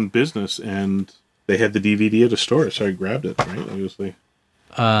Germany on business and they had the DVD at a store, so I grabbed it, right? Obviously.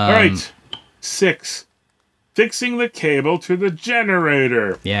 All right. 6. Fixing the cable to the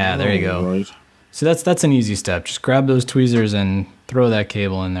generator. Yeah, there you go. Right. So that's an easy step. Just grab those tweezers and throw that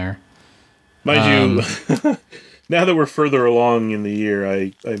cable in there. Mind you, now that we're further along in the year,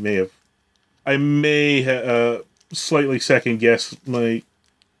 I may slightly second guess my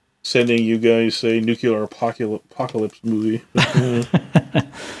sending you guys a nuclear apocalypse movie.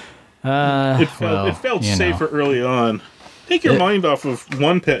 It felt safer early on. Take your mind off of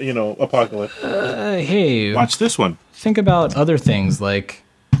one apocalypse. Hey, watch this one. Think about other things like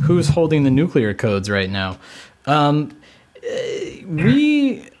who's holding the nuclear codes right now.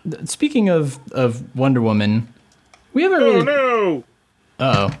 Speaking of Wonder Woman, we haven't really. Oh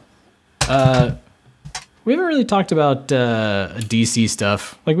no! We haven't really talked about DC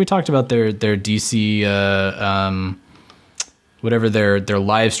stuff. Like we talked about their DC whatever their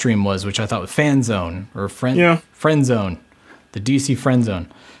live stream was, which I thought was Fan Zone or Friend Zone, the DC Friend Zone,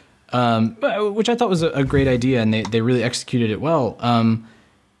 which I thought was a great idea, and they really executed it well.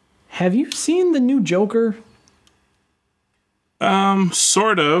 Have you seen the new Joker?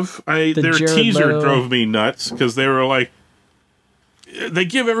 Sort of. Their teaser Leto drove me nuts because they were like, they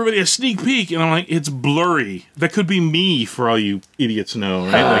give everybody a sneak peek, and I'm like, it's blurry. That could be me, for all you idiots know,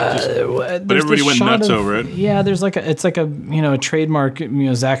 right? But everybody went nuts over it. Yeah, there's it's like a a trademark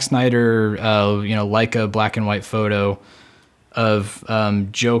Zack Snyder Leica black and white photo of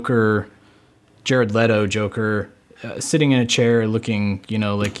Joker, Jared Leto Joker, sitting in a chair, looking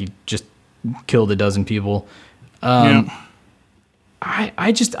like he just killed a dozen people. I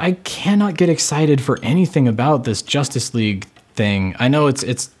cannot get excited for anything about this Justice League thing. I know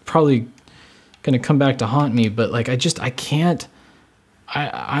it's probably going to come back to haunt me, but I can't.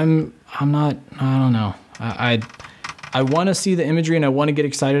 I'm not. I don't know. I want to see the imagery and I want to get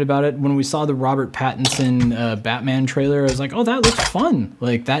excited about it. When we saw the Robert Pattinson Batman trailer, I was like, oh, that looks fun.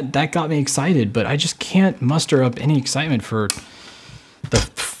 That got me excited, but I just can't muster up any excitement for the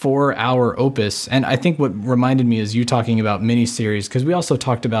 4-hour opus. And I think what reminded me is you talking about miniseries, because we also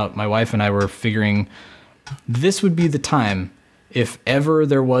talked about, my wife and I were figuring this would be the time, if ever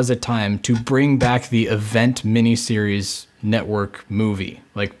there was a time, to bring back the event miniseries network movie.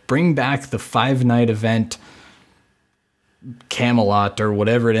 Bring back the 5-night event Camelot or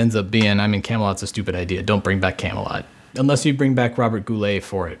whatever it ends up being. I mean, Camelot's a stupid idea. Don't bring back Camelot. Unless you bring back Robert Goulet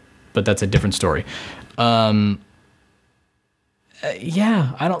for it. But that's a different story.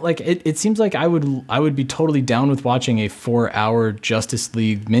 Yeah, I don't it. It seems like I would be totally down with watching a 4-hour Justice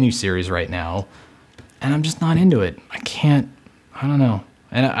League miniseries right now, and I'm just not into it. I can't. I don't know,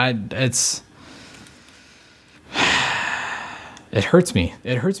 and it hurts me.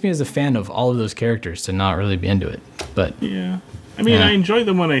 It hurts me as a fan of all of those characters to not really be into it. But yeah, I mean, I enjoy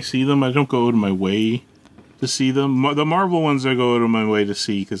them when I see them. I don't go out of my way to see them. The Marvel ones I go out of my way to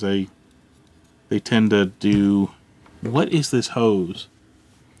see because they tend to do. What is this hose?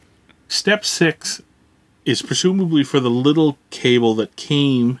 Step 6 is presumably for the little cable that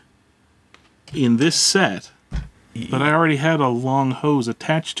came in this set, but I already had a long hose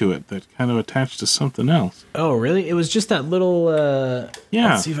attached to it that kind of attached to something else. Oh, really? It was just that little...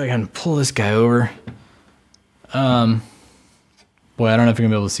 yeah. Let's see if I can pull this guy over. Boy, I don't know if you're going to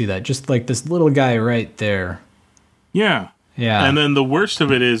be able to see that. Just this little guy right there. Yeah. Yeah. And then the worst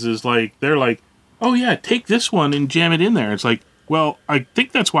of it is they're like, oh yeah, take this one and jam it in there. It's like, well, I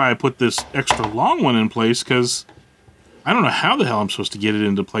think that's why I put this extra long one in place, because I don't know how the hell I'm supposed to get it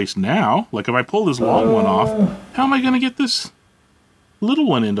into place now. If I pull this long one off, how am I going to get this little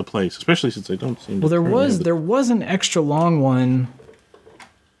one into place, especially since I don't seem to. Well, there currently was an extra long one.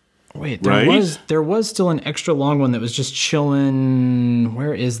 Wait, there was still an extra long one that was just chilling.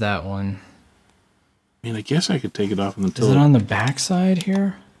 Where is that one? I mean, I guess I could take it off until. Is it on the backside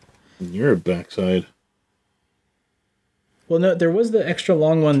here? You're a backside. Well, no, there was the extra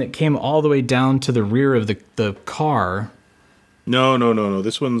long one that came all the way down to the rear of the car. No.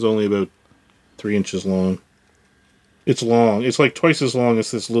 This one's only about 3 inches long. It's long. It's like twice as long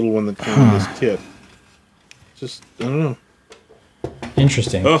as this little one that came in this kit. Just, I don't know.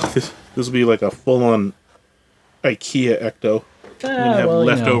 Interesting. Oh, this will be like a full-on IKEA Ecto. You're gonna have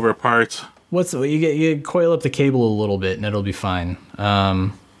leftover parts. You coil up the cable a little bit and it'll be fine.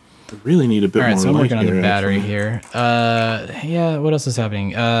 I really need a bit more. All right, so I'm working on the battery actually. here. Yeah. What else is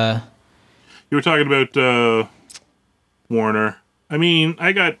happening? You were talking about Warner. I mean,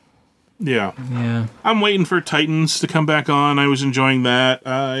 yeah. I'm waiting for Titans to come back on. I was enjoying that.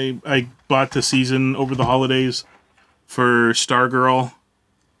 I bought the season over the holidays for Stargirl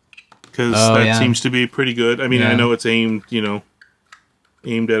because that seems to be pretty good. I mean, I know it's aimed at a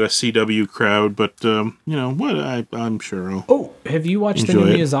CW crowd, but I'm sure. Have you watched the new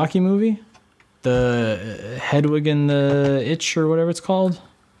Miyazaki movie? The Hedwig and the Itch or whatever it's called?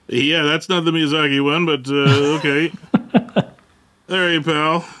 Yeah, that's not the Miyazaki one, but okay. All right,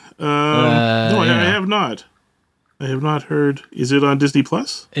 pal. No, I have not. I have not heard. Is it on Disney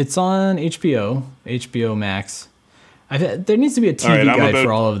Plus? It's on HBO Max. There needs to be a TV guide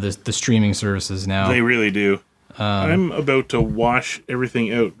for all of the streaming services now. They really do. I'm about to wash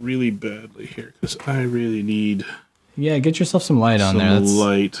everything out really badly here because I really need. Yeah, get yourself some light on there. Some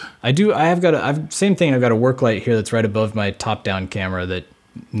light. Same thing. I've got a work light here that's right above my top-down camera that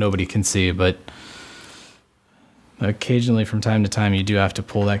nobody can see, but occasionally, from time to time, you do have to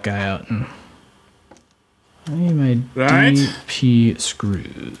pull that guy out and. I need my DP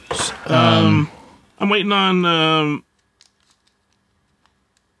screws. I'm waiting on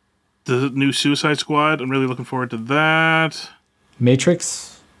the new Suicide Squad. I'm really looking forward to that.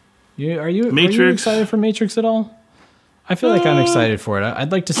 Matrix. Are you excited for Matrix at all? I feel like I'm excited for it.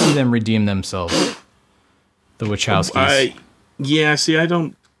 I'd like to see them redeem themselves. The Wachowskis.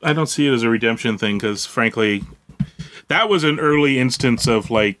 I don't see it as a redemption thing because, frankly, that was an early instance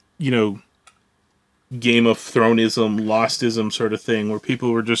of Game of Thronesism, Lostism sort of thing, where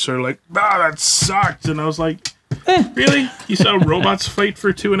people were just sort of like, that sucked. And I was like, really? You saw robots fight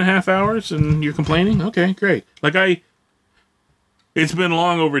for 2.5 hours and you're complaining? Okay, great. It's been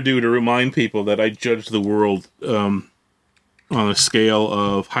long overdue to remind people that I judge the world on a scale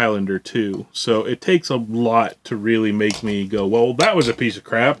of Highlander 2. So it takes a lot to really make me go, well, that was a piece of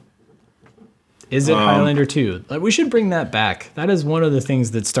crap. Is it Highlander 2? We should bring that back. That is one of the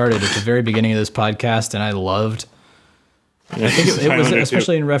things that started at the very beginning of this podcast, and I loved. I think it was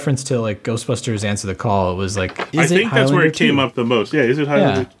especially in reference to Ghostbusters Answer the Call. It was I think that's where it came up the most. Yeah, is it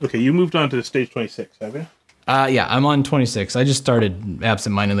Highlander? Yeah. Okay, you moved on to stage 26, have you? Yeah, I'm on 26. I just started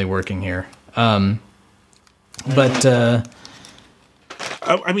absentmindedly working here. I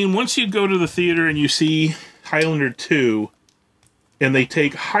mean, once you go to the theater and you see Highlander 2, and they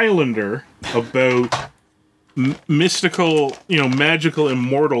take Highlander about mystical, magical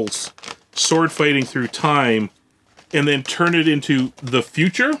immortals sword fighting through time, and then turn it into the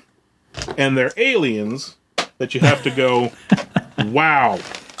future, and they're aliens that you have to go, wow,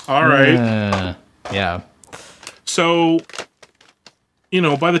 all right. Yeah. So,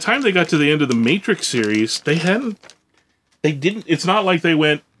 by the time they got to the end of the Matrix series, it's not like they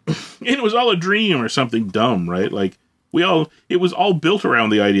went, it was all a dream or something dumb, right? It was all built around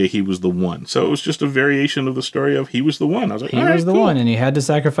the idea he was the one. So it was just a variation of the story of he was the one. I was like, he was the one, and he had to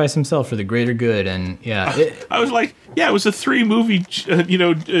sacrifice himself for the greater good. And I was like, it was a 3-movie,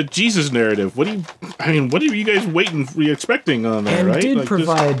 Jesus narrative. What are you guys expecting on that? And right? did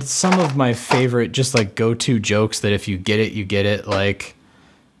provide some of my favorite, go-to jokes that if you get it, you get it.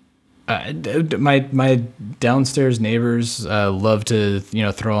 My downstairs neighbors love to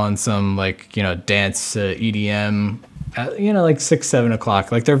throw on some dance EDM. 6-7 o'clock.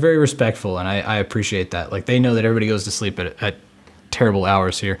 They're very respectful, and I appreciate that. They know that everybody goes to sleep at terrible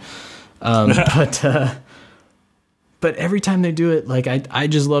hours here. But every time they do it, I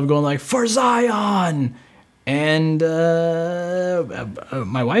just love going for Zion, and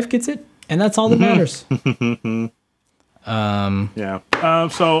my wife gets it, and that's all that matters.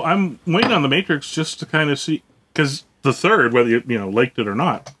 So I'm waiting on the Matrix just to kind of see, because the third, whether you liked it or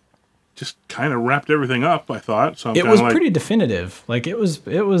not, just kind of wrapped everything up. I thought so. It was pretty definitive. It was,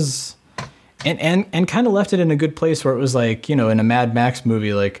 and kind of left it in a good place where it was in a Mad Max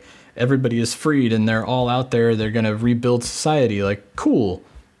movie, everybody is freed and they're all out there. They're going to rebuild society. Like, cool.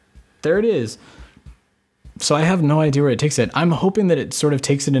 There it is. So I have no idea where it takes it. I'm hoping that it sort of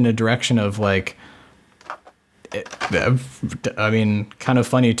takes it in a direction of like, I mean, kind of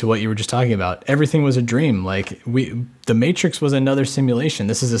funny to what you were just talking about. Everything was a dream. Like the Matrix was another simulation.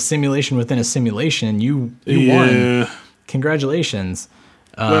 This is a simulation within a simulation. You won. Congratulations.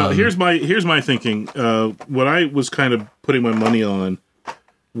 Well, here's my thinking. What I was kind of putting my money on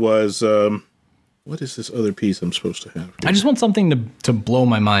was what is this other piece I'm supposed to have? I just want something to blow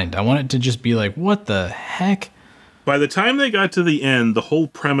my mind. I want it to just be like, what the heck? By the time they got to the end, the whole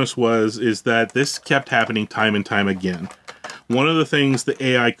premise is that this kept happening time and time again. One of the things the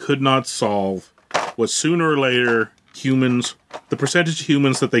AI could not solve was sooner or later humans, the percentage of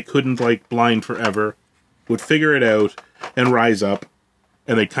humans that they couldn't like blind forever, would figure it out and rise up,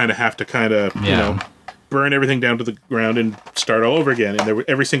 and they kind of have to you know, burn everything down to the ground and start all over again. And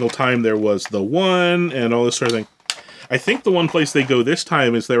every single time there was the one and all this sort of thing. I think the one place they go this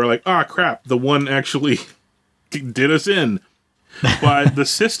time is they were like, ah, crap, the one actually did us in. But the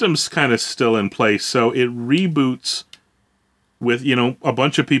system's kind of still in place, so it reboots with, you know, a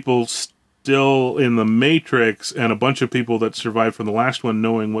bunch of people still in the Matrix and a bunch of people that survived from the last one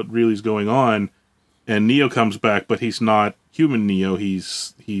knowing what really is going on. And Neo comes back, but he's not human Neo.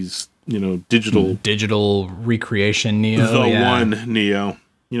 He's you know, digital recreation Neo. The one Neo.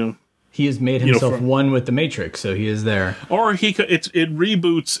 You know, he has made himself one with the Matrix, so he is there. Or it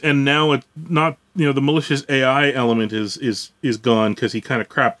reboots, and now it's not, you know, the malicious AI element is gone because he kind of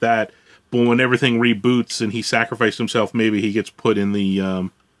crapped that. But when everything reboots and he sacrificed himself, maybe he gets put in the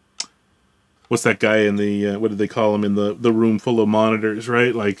what's that guy in the what did they call him in the room full of monitors,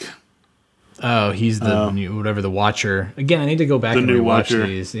 right? Like, oh, he's the whatever, the Watcher. Again, I need to go back and rewatch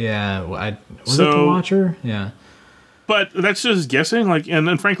these. Yeah, was it the Watcher? Yeah. But that's just guessing, like,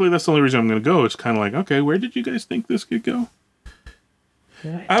 and frankly, that's the only reason I'm going to go. It's kind of like, okay, where did you guys think this could go?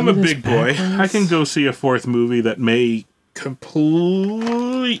 I'm a big boy. I can go see a fourth movie that may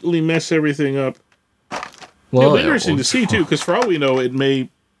completely mess everything up. Well, it'll be interesting to see, too, because for all we know, it may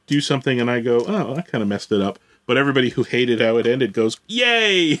do something and I go, oh, I kind of messed it up. But everybody who hated how it ended goes,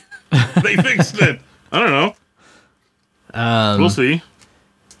 yay! They fixed it! I don't know. We'll see.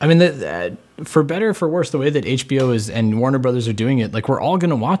 I mean, for better or for worse, the way that HBO is and Warner Brothers are doing it, like, we're all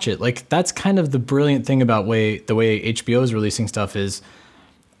going to watch it. Like, that's kind of the brilliant thing about the way HBO is releasing stuff is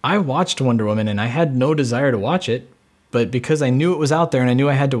I watched Wonder Woman and I had no desire to watch it, but because I knew it was out there and I knew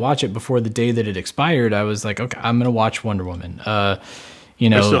I had to watch it before the day that it expired, I was like, okay, I'm going to watch Wonder Woman. You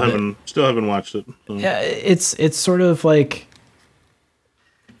know, I still haven't watched it. So. Yeah, it's sort of like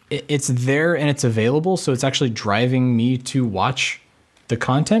it's there and it's available, so it's actually driving me to watch the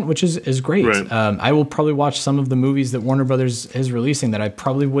content, which is great. Right. I will probably watch some of the movies that Warner Brothers is releasing that I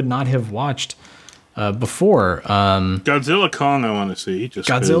probably would not have watched before. Godzilla Kong, I want to see.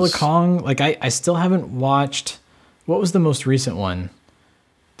 Godzilla Kong, like I still haven't watched. What was the most recent one?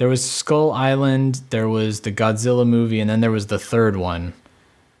 There was Skull Island, there was the Godzilla movie, and then there was the third one.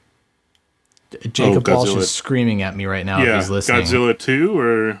 Jacob Walsh is screaming at me right now if he's listening. Godzilla 2,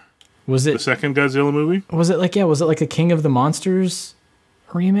 or was it the second Godzilla movie? Was it like a King of the Monsters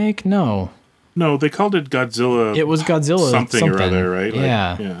remake? No, they called it Godzilla. It was Godzilla something or other, right?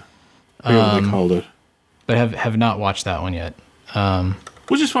 Yeah. I forget what they called it. But have not watched that one yet.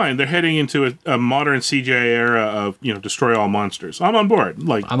 Which is fine. They're heading into a modern CGI era of, you know, destroy all monsters. I'm on board.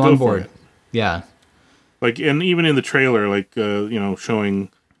 Like, I'm on board. Yeah. Like, and even in the trailer, like, you know, showing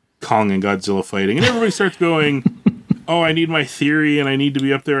Kong and Godzilla fighting, and everybody starts going, oh, I need my theory and I need to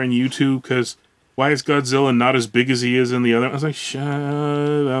be up there on YouTube because why is Godzilla not as big as he is in the other? I was like, shut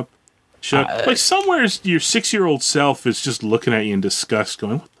up. Like, somewhere your 6-year-old self is just looking at you in disgust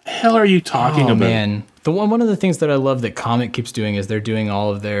going, what the hell are you talking about? Man. One of the things that I love that Comet keeps doing is they're doing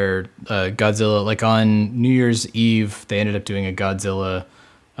all of their Godzilla, like on New Year's Eve, they ended up doing a Godzilla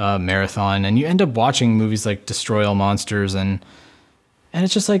marathon, and you end up watching movies like Destroy All Monsters, and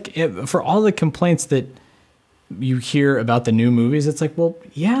it's just like, for all the complaints that you hear about the new movies, it's like, well,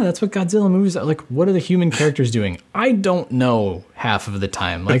 yeah, that's what Godzilla movies are. Like, what are the human characters doing? I don't know half of the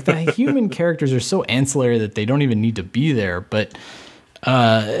time. Like, the human characters are so ancillary that they don't even need to be there, but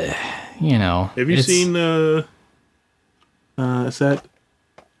you know. Have you seen is that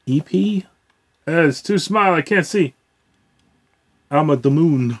EP? It's too small, I can't see. I'm at the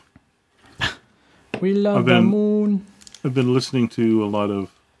moon. We love the moon. I've been listening to a lot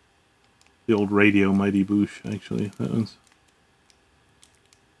of the old radio, Mighty Boosh, actually. That one's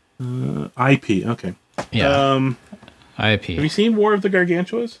IP, okay. Yeah. IP. Have you seen War of the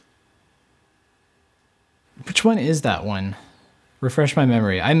Gargantuas? Which one is that one? Refresh my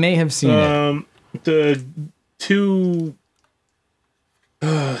memory. I may have seen it. The two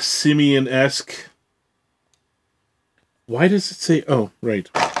simian-esque. Why does it say? Oh, right.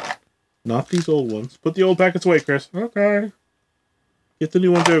 Not these old ones. Put the old packets away, Chris. Okay. Get the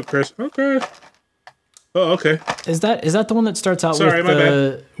new ones out, Chris. Okay. Oh, okay. Is that the one that starts out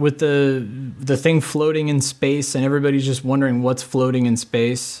with the thing floating in space and everybody's just wondering what's floating in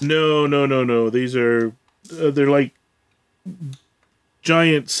space? No. These are they're like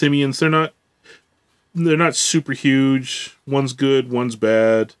giant simians. They're not super huge. One's good, one's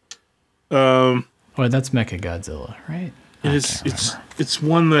bad. Oh, that's Mechagodzilla, right? It's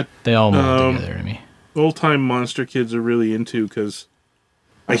one that they all mold together to me. Old time monster kids are really into because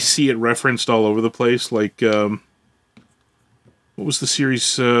I see it referenced all over the place. Like what was the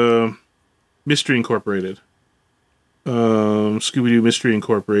series? Mystery Incorporated. Scooby-Doo Mystery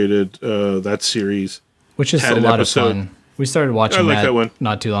Incorporated. That series, which is a lot of fun. We started watching that one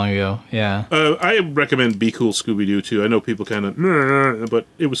not too long ago. Yeah. I recommend Be Cool Scooby-Doo too. I know people kind of, but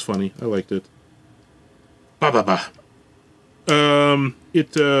it was funny. I liked it.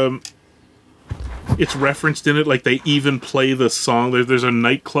 It's referenced in it. Like they even play the song. There's a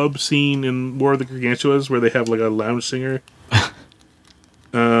nightclub scene in War of the Gargantuas where they have like a lounge singer.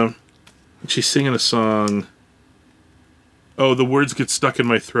 She's singing a song. Oh, the words get stuck in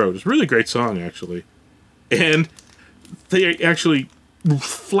my throat. It's a really great song, actually. And they actually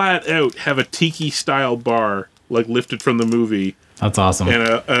flat out have a tiki-style bar, like lifted from the movie. That's awesome. And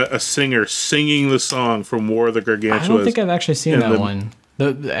a singer singing the song from War of the Gargantuas. I don't think I've actually seen that one.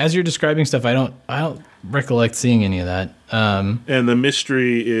 As you're describing stuff, I don't recollect seeing any of that. And the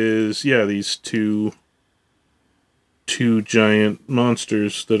mystery is, these two giant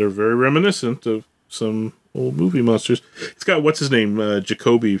monsters that are very reminiscent of some old movie monsters. It's got what's his name,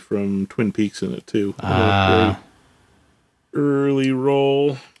 Jacoby from Twin Peaks in it too. Early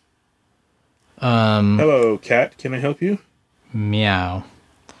role. Hello, cat. Can I help you? Meow.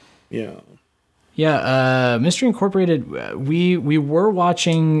 Yeah. Yeah, Mystery Incorporated, we were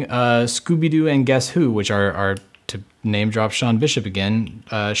watching Scooby-Doo and Guess Who, which are to name drop Sean Bishop again.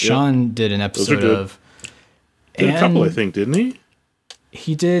 Sean did an episode of... Did a couple, I think, didn't he?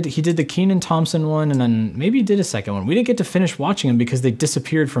 He did the Kenan Thompson one, and then maybe he did a second one. We didn't get to finish watching them because they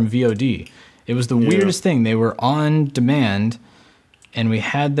disappeared from VOD. It was the weirdest thing. They were on demand, and we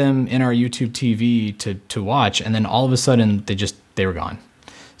had them in our YouTube TV to watch, and then all of a sudden they were gone.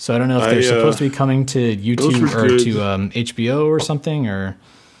 So I don't know if they're supposed to be coming to YouTube or to HBO or something, or...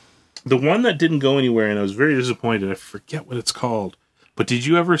 The one that didn't go anywhere, and I was very disappointed, I forget what it's called, but did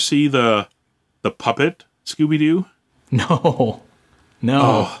you ever see the puppet Scooby-Doo? No.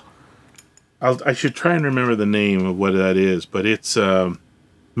 Oh, I should try and remember the name of what that is, but it's,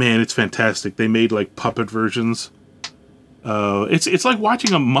 it's fantastic. They made, like, puppet versions. It's like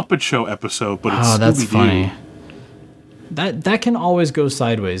watching a Muppet Show episode, but it's Scooby-Doo. That's funny. That can always go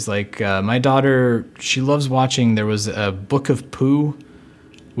sideways. Like, my daughter, she loves watching, there was a Book of Pooh,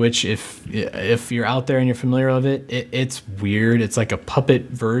 which if you're out there and you're familiar with it's weird. It's like a puppet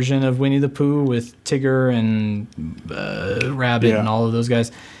version of Winnie the Pooh with Tigger and Rabbit and all of those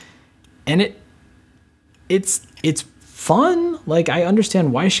guys. And it's fun. Like, I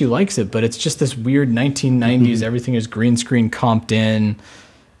understand why she likes it, but it's just this weird 1990s, everything is green screen comped in.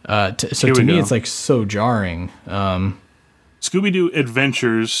 So to me, it's like so jarring. Scooby-Doo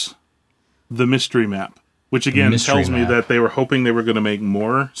Adventures, The Mystery Map, which again tells me that they were hoping they were going to make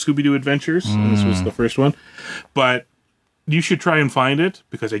more Scooby-Doo Adventures, and this was the first one. But you should try and find it,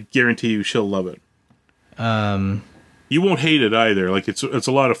 because I guarantee you she'll love it. You won't hate it either. Like, it's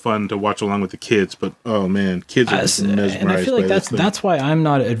a lot of fun to watch along with the kids, but oh man, kids are mesmerized. And I feel like that's why I'm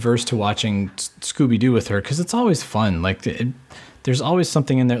not adverse to watching Scooby-Doo with her, because it's always fun. Like, there's always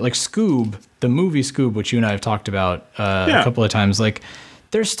something in there, like Scoob, the movie Scoob, which you and I have talked about a couple of times. Like,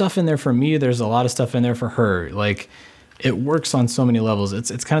 there's stuff in there for me. There's a lot of stuff in there for her. Like, it works on so many levels.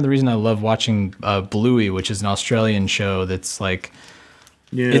 It's kind of the reason I love watching Bluey, which is an Australian show that's like,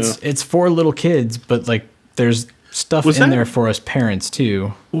 it's for little kids, but like there's stuff there for us parents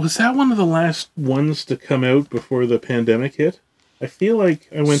too. Was that one of the last ones to come out before the pandemic hit? I feel like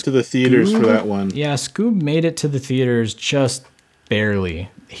I went to the theaters for that one. Yeah, Scoob made it to the theaters just barely.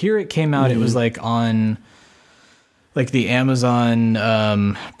 Here it came out, it was like on like the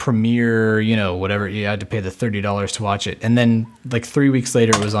Amazon Premiere, whatever, you had to pay the $30 to watch it. And then like 3 weeks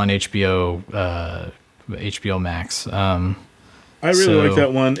later it was on HBO Max. I really like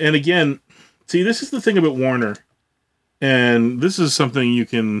that one. And again, see, this is the thing about Warner. And this is something you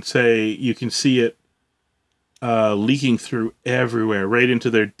can see it leaking through everywhere, right into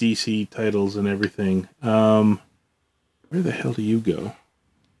their DC titles and everything. Where the hell do you go?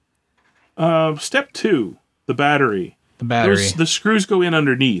 Step 2, the battery. The battery. The screws go in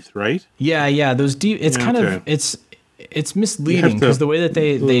underneath, right? Yeah. Those deep. It's kind of it's misleading because the way that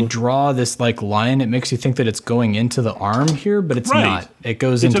they draw this like line, it makes you think that it's going into the arm here, but it's not. It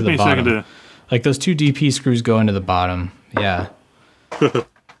goes into the bottom. Like those 2 DP screws go into the bottom. Yeah.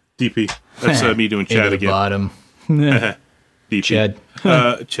 DP. That's me doing Chad into again. The bottom. DP. Chad.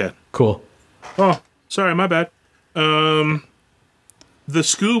 Chad. Cool. Oh, sorry, my bad. The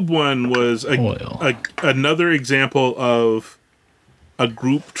Scoob one was another example of a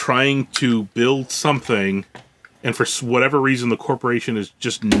group trying to build something, and for whatever reason, the corporation is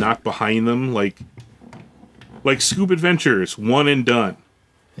just not behind them. Like Scoob Adventures, one and done.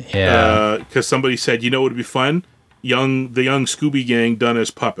 Yeah. Because somebody said, it would be fun, the young Scooby Gang done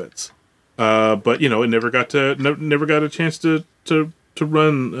as puppets. But it never got a chance to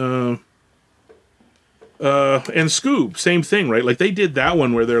run. And Scoob, same thing, right? Like they did that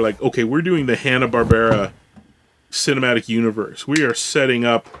one where they're like, okay, we're doing the Hanna-Barbera cinematic universe. We are setting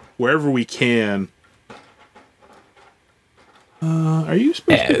up wherever we can. Are you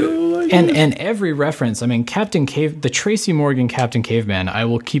supposed to go like and every reference, I mean, the Tracy Morgan Captain Caveman, I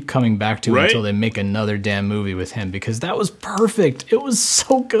will keep coming back to until they make another damn movie with him, because that was perfect. It was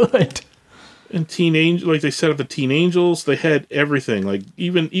so good. And Teen Angel, like they set up the Teen Angels, they had everything. Like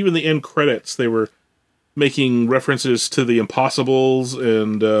even the end credits, they were making references to the Impossibles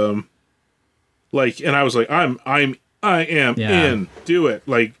and and I was like, I am in. Do it.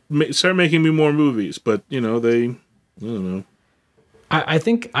 Like start making me more movies, but I don't know. I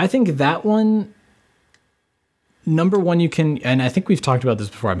think that one, number one, you can, and I think we've talked about this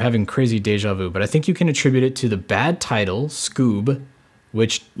before, I'm having crazy deja vu, but I think you can attribute it to the bad title, Scoob,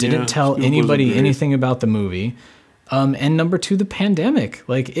 which didn't tell Scoob anybody anything about the movie. And number 2, the pandemic.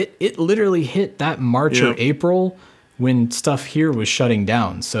 Like it literally hit that March or April when stuff here was shutting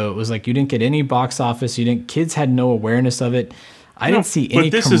down. So it was like you didn't get any box office. Kids had no awareness of it. I didn't see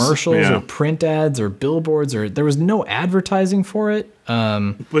any commercials or print ads or billboards, or there was no advertising for it.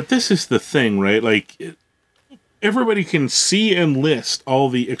 But this is the thing, right? Like everybody can see and list all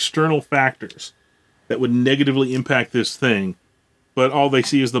the external factors that would negatively impact this thing. But all they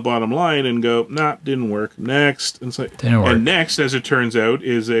see is the bottom line and go, nah, didn't work. Next. And, and next, as it turns out,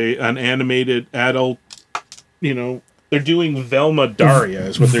 is an animated adult, they're doing Velma Daria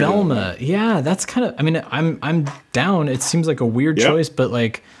is what they're doing. Velma, yeah, that's kind of, I mean, I'm down. It seems like a weird choice, but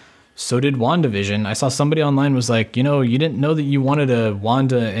like, so did WandaVision. I saw somebody online was like, you didn't know that you wanted a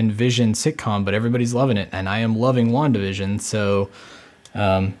Wanda and Vision sitcom, but everybody's loving it. And I am loving WandaVision. So,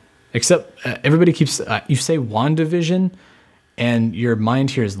 except everybody keeps, you say WandaVision, and your mind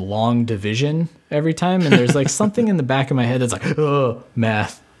hears long division every time, and there's like something in the back of my head that's like, oh,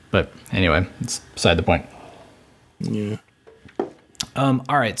 math. But anyway, it's beside the point. Yeah. All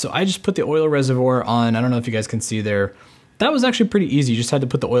right, so I just put the oil reservoir on. I don't know if you guys can see there. That was actually pretty easy. You just had to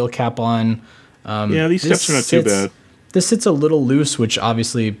put the oil cap on. These steps are not too bad. This sits a little loose, which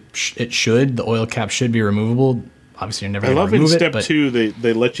obviously it should. The oil cap should be removable. Obviously, you're never going to remove it. I love in step 2,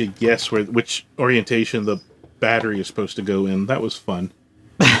 they let you guess which orientation the battery is supposed to go in. That was fun.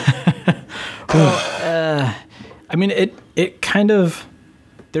 I mean, it kind of,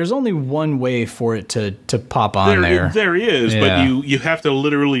 there's only one way for it to pop on there. There is, but you have to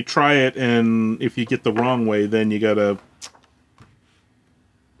literally try it, and if you get the wrong way, then you gotta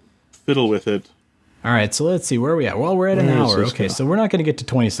fiddle with it. All right, so let's see, where are we at? Well, we're at an hour. Okay, so we're not going to get to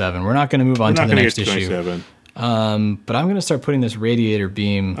 27. We're not going to move on to the next issue. But I'm going to start putting this radiator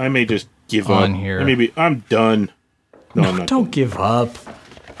beam. I may just give up here. I'm done. No, I'm not. Don't give up,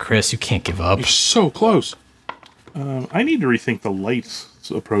 Chris. You can't give up. You're so close. I need to rethink the lights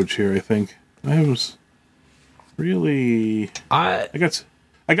approach here. I think I was really. I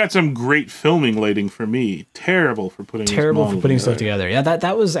got some great filming lighting for me. Terrible for putting stuff together. Yeah,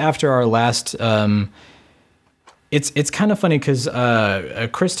 that was after our last. It's kind of funny because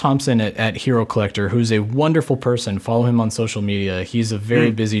Chris Thompson at Hero Collector, who's a wonderful person, follow him on social media. He's a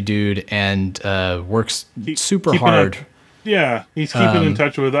very busy dude and works super hard. He's keeping in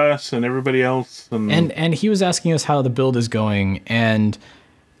touch with us and everybody else. And he was asking us how the build is going, and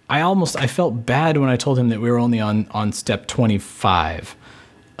I felt bad when I told him that we were only on step 25.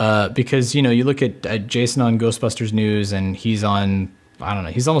 Because, you look at Jason on Ghostbusters News, and he's on, I don't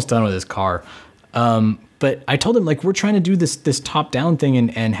know, he's almost done with his car. But I told him, like, we're trying to do this top-down thing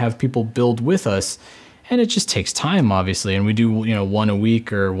and have people build with us. And it just takes time, obviously. And we do, one a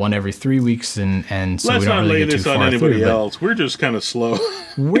week or one every 3 weeks. And so we don't really get too far through. Let's not lay this on anybody else. We're just kind of slow.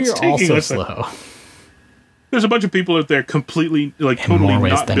 We're also slow. There's a bunch of people out there completely, totally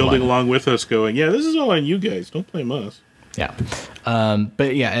not building along with us going, yeah, this is all on you guys. Don't blame us. Yeah.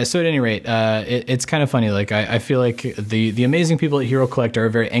 But yeah, so at any rate, it's kind of funny. Like I feel like the amazing people at Hero Collector are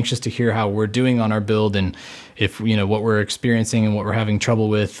very anxious to hear how we're doing on our build and if, what we're experiencing and what we're having trouble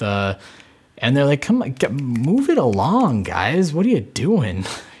with. And they're like, come on, move it along, guys. What are you doing?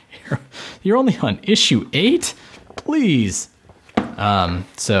 You're only on issue 8? Please.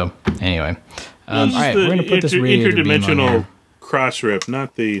 So anyway, all right, we're going to put this Radiator Beam on here. Interdimensional cross rip,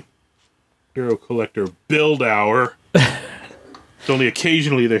 not the Hero Collector build hour. It's only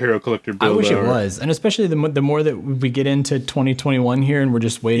occasionally the Hero Collector build hour. I wish it was, and especially the more that we get into 2021 here, and we're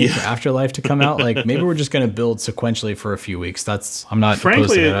just waiting for Afterlife to come out. Like maybe we're just going to build sequentially for a few weeks. I'm not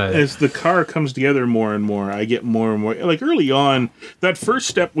opposed to that either. As the car comes together more and more, I get more and more. Like early on, that first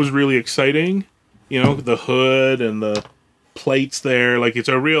step was really exciting. The hood and the plates there. Like it's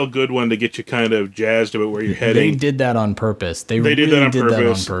a real good one to get you kind of jazzed about where you're heading. They did that on purpose. They really did that on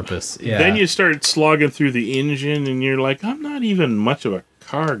purpose. Yeah. Then you start slogging through the engine and you're like, I'm not even much of a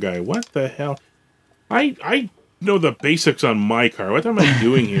car guy. What the hell? I know the basics on my car. What am I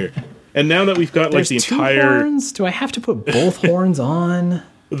doing here? And now that we've got like the entire... 2 horns? Do I have to put both horns on?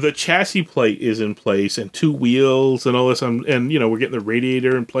 The chassis plate is in place and 2 wheels and all this. And we're getting the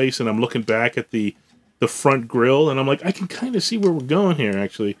radiator in place and I'm looking back at the front grille, and I'm like, I can kind of see where we're going here,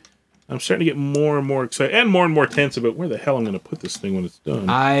 actually. I'm starting to get more and more excited, and more tense about where the hell I'm going to put this thing when it's done.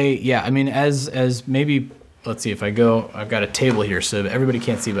 As maybe, let's see, if I've got a table here, so everybody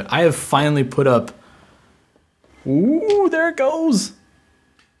can't see, but I have finally put up, ooh, there it goes.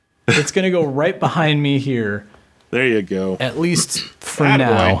 It's going to go right behind me here. There you go. At least for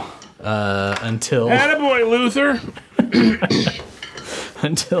now. Until... Attaboy, Luther!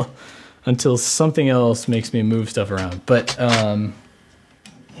 Until something else makes me move stuff around. But,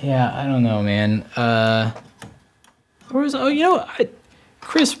 yeah, I don't know, man.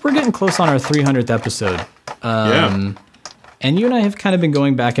 Chris, we're getting close on our 300th episode. Yeah. And you and I have kind of been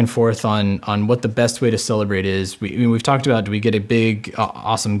going back and forth on what the best way to celebrate is. We've talked about, do we get a big,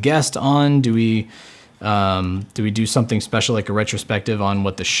 awesome guest on? Do we do something special like a retrospective on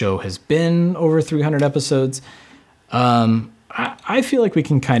what the show has been over 300 episodes? I feel like we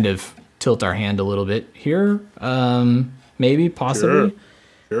can kind of tilt our hand a little bit here, maybe, possibly.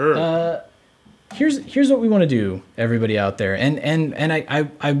 Sure. Here's what we want to do, everybody out there, and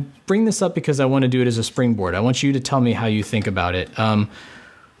I bring this up because I want to do it as a springboard. I want you to tell me how you think about it.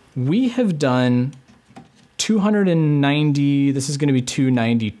 We have done 290. This is going to be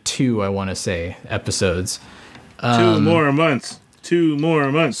 292. I want to say episodes. 2 more months. 2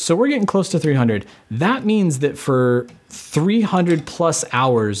 more months. So we're getting close to 300. That means that for 300 plus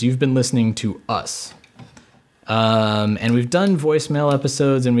hours, you've been listening to us. And we've done voicemail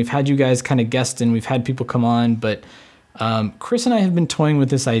episodes and we've had you guys kind of guest and we've had people come on. But Chris and I have been toying with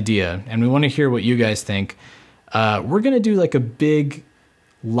this idea and we want to hear what you guys think. We're going to do like a big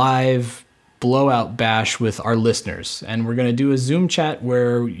live blowout bash with our listeners. And we're going to do a Zoom chat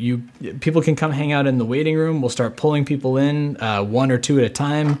where people can come hang out in the waiting room. We'll start pulling people in 1 or 2 at a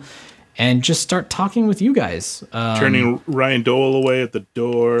time and just start talking with you guys. Turning Ryan Dole away at the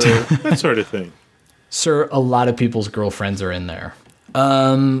door, that sort of thing. Sir, a lot of people's girlfriends are in there.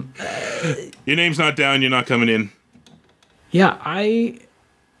 Your name's not down, you're not coming in. Yeah, I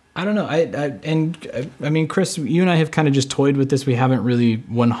don't know. I mean, Chris, you and I have kind of just toyed with this. We haven't really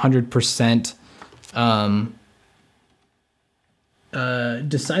 100%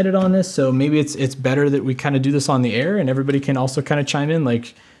 decided on this. So maybe it's better that we kind of do this on the air and everybody can also kind of chime in.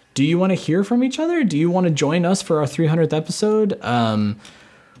 Like, do you want to hear from each other? Do you want to join us for our 300th episode?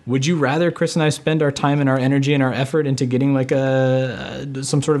 Would you rather Chris and I spend our time and our energy and our effort into getting like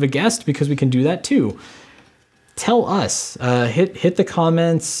some sort of a guest? Because we can do that too. Tell us, hit the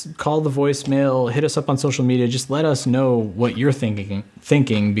comments, call the voicemail, hit us up on social media. Just let us know what you're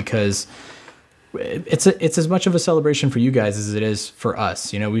thinking because it's as much of a celebration for you guys as it is for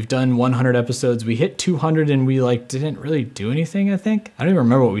us. We've done 100 episodes. We hit 200 and we didn't really do anything. I think I don't even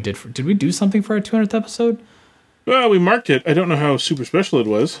remember what we did. Did we do something for our 200th episode? Well, we marked it. I don't know how super special it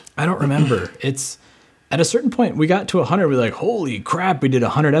was. I don't remember. It's at a certain point we got to 100. We're like, holy crap, we did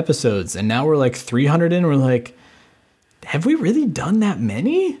 100 episodes, and now we're like 300 in. We're like, have we really done that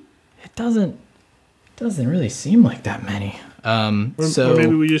many? It doesn't really seem like that many. Or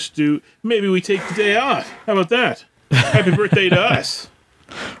maybe we just maybe we take the day off. How about that? Happy birthday to us.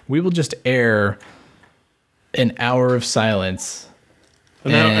 We will just air an hour of silence.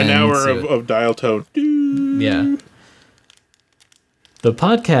 An hour of dial tone. Yeah. The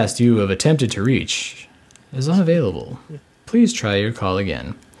podcast you have attempted to reach is unavailable. Please try your call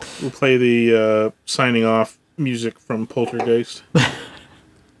again. We'll play the signing off music from Poltergeist. Da,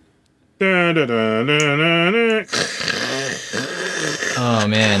 da, da, da, da, da. Oh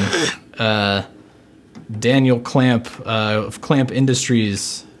man, Daniel Clamp of Clamp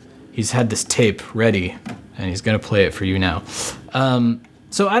Industries, he's had this tape ready, and he's gonna play it for you now.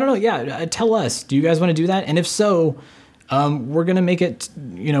 So I don't know. Yeah, tell us. Do you guys want to do that? And if so, we're gonna make it.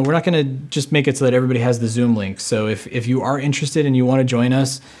 You know, we're not gonna just make it so that everybody has the Zoom link. So if you are interested and you want to join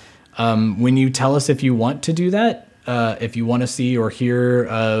us, when you tell us if you want to do that, if you want to see or hear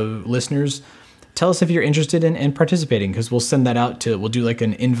listeners, tell us if you're interested in participating, because we'll send that out we'll do like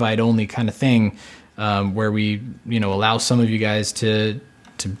an invite only kind of thing, where we, allow some of you guys to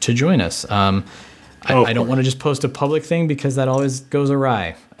join us. I don't want to just post a public thing because that always goes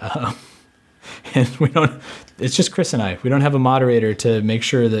awry. And it's just Chris and I. We don't have a moderator to make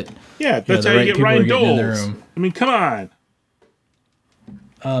sure that, that's how the right you get people are Ryan getting in the Doles. room. I mean, come on.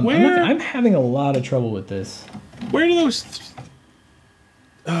 I'm having a lot of trouble with this. Where do those...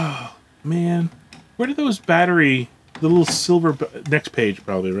 Oh, man. Where do those battery... The little silver... Next page,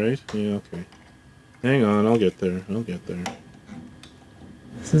 probably, right? Yeah, okay. Hang on, I'll get there.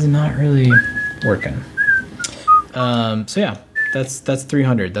 This is not really working. So yeah, that's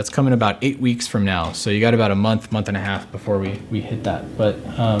 300. That's coming about 8 weeks from now. So you got about a month and a half before we hit that. But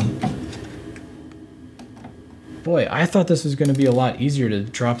boy, I thought this was going to be a lot easier to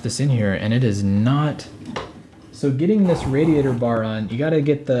drop this in here, and it is not. So getting this radiator bar on, you got to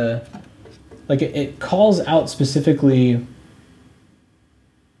get the, like it calls out specifically,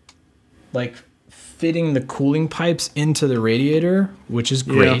 like fitting the cooling pipes into the radiator, which is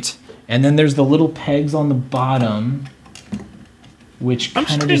great. Yeah. And then there's the little pegs on the bottom, which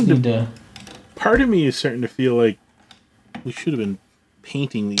kind of just need to... Part of me is starting to feel like we should have been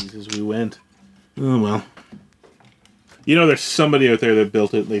painting these as we went. Oh, well. There's somebody out there that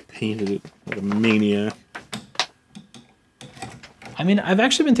built it, and they painted it like a maniac. I mean, I've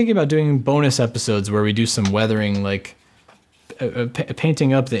actually been thinking about doing bonus episodes where we do some weathering, like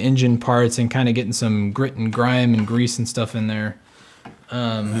painting up the engine parts and kind of getting some grit and grime and grease and stuff in there.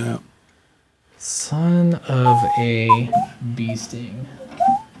 Yeah. Son of a bee sting.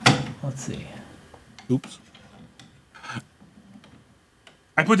 Let's see. Oops.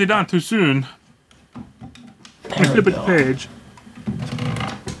 I put it on too soon. I flip the page.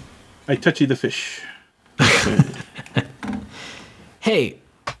 I touchy the fish. Hey,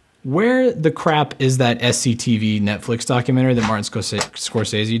 where the crap is that SCTV Netflix documentary that Martin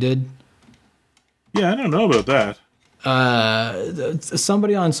Scorsese did? Yeah, I don't know about that.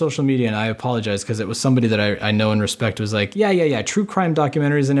 Somebody on social media, and I apologize because it was somebody that I know and respect, was like, yeah, true crime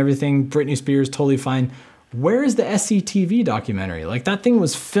documentaries and everything, Britney Spears, totally fine. Where is the SCTV documentary? Like, that thing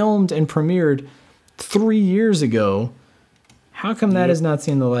was filmed and premiered 3 years ago. How come that has not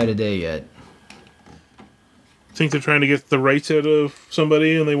seen the light of day yet? Think they're trying to get the rights out of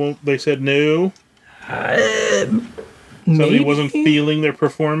somebody and they said no? Somebody wasn't feeling their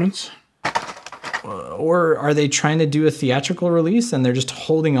performance? Or are they trying to do a theatrical release and they're just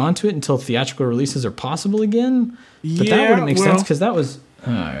holding on to it until theatrical releases are possible again? But that wouldn't make sense because that was...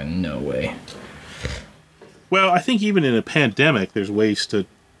 no way. Well, I think even in a pandemic, there's ways to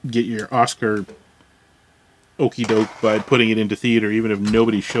get your Oscar okie doke by putting it into theater, even if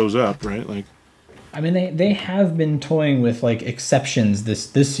nobody shows up, right? Like, I mean, they have been toying with like exceptions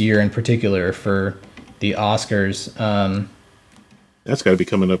this year in particular for the Oscars. That's got to be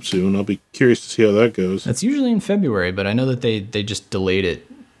coming up soon. I'll be curious to see how that goes. It's usually in February, but I know that they just delayed it,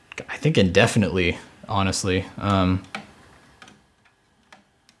 I think indefinitely, honestly.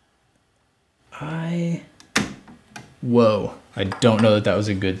 Whoa. I don't know that was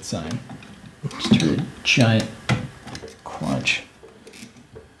a good sign. Just heard a giant crunch.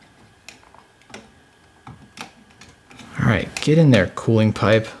 All right, get in there, cooling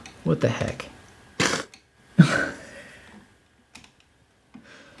pipe. What the heck?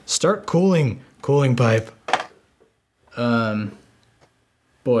 Start cooling pipe.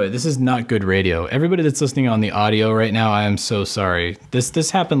 Boy, this is not good radio. Everybody that's listening on the audio right now, I am so sorry. This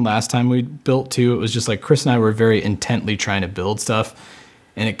happened last time we built too. It was just like Chris and I were very intently trying to build stuff,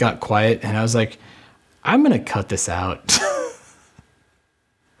 and it got quiet, and I was like, I'm gonna cut this out.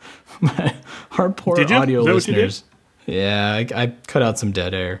 Our poor audio listeners. Yeah, I cut out some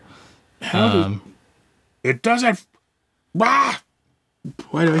dead air. It doesn't. Why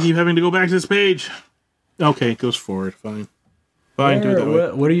do I keep having to go back to this page? Okay, it goes forward. Fine. Do it that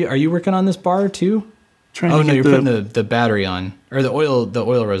way. What are you working on this bar too? You're putting the battery on, or the oil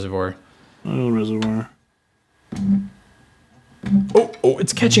reservoir. Oil reservoir. Oh,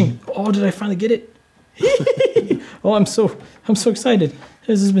 it's catching. Oh, did I finally get it? Oh, I'm so excited.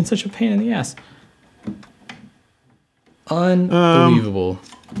 This has been such a pain in the ass. Unbelievable.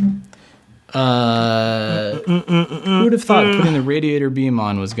 Who would have thought putting the radiator beam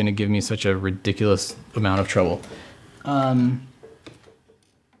on was going to give me such a ridiculous amount of trouble?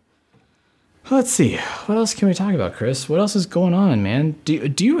 Let's see. What else can we talk about, Chris? What else is going on, man?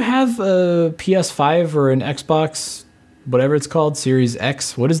 Do you have a PS5 or an Xbox, whatever it's called, Series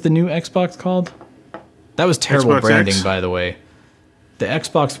X? What is the new Xbox called? That was terrible Xbox branding, X? by the way. The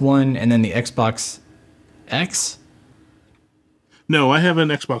Xbox One and then the Xbox X? No, I have an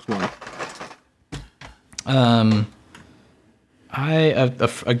Xbox One.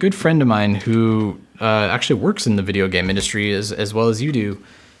 A good friend of mine who actually works in the video game industry as well as you do,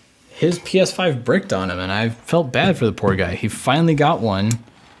 his PS5 bricked on him, and I felt bad for the poor guy. He finally got one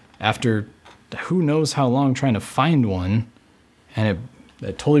after who knows how long trying to find one, and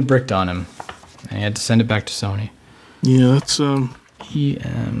it totally bricked on him, and he had to send it back to Sony. Yeah, that's EM.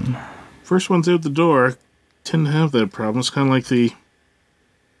 first one's out the door. Tend to have that problem. It's kind of like the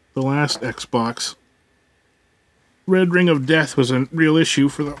last Xbox. Red Ring of Death was a real issue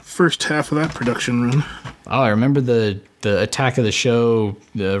for the first half of that production run. Oh, I remember the Attack of the Show,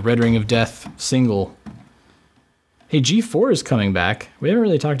 the Red Ring of Death single. Hey, G4 is coming back. We haven't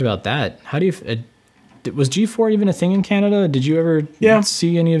really talked about that. How do you... was G4 even a thing in Canada? Did you ever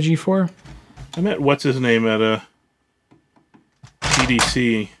see any of G4? I met what's-his-name at a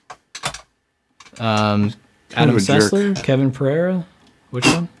CDC. Adam of a jerk. Sessler? Kevin Pereira? Which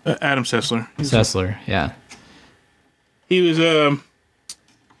one? Adam Sessler. Sessler, yeah. He was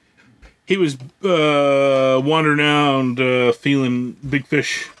wandering around feeling big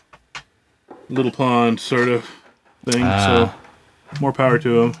fish, little pond sort of thing. So more power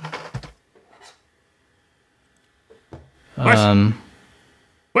to him. What?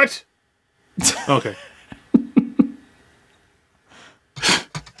 What? Okay.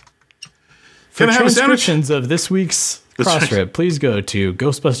 For Can I have a sandwich? transcriptions of this week's Crossrip, please go to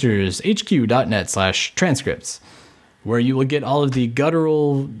ghostbustershq.net/transcripts, where you will get all of the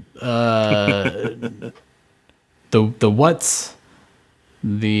guttural, the what's,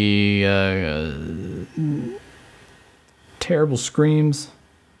 the terrible screams.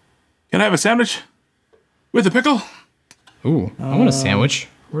 Can I have a sandwich with a pickle? Ooh, I want a sandwich.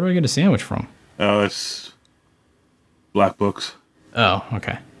 Where do I get a sandwich from? Oh, it's Black Books. Oh,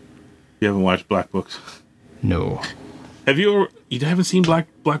 okay. You haven't watched Black Books. No. Have you haven't seen Black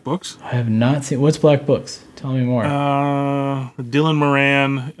Books? I have not seen... What's Black Books? Tell me more. Dylan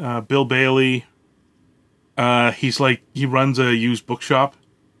Moran, Bill Bailey. He runs a used bookshop.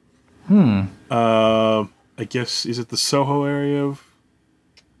 I guess, is it the Soho area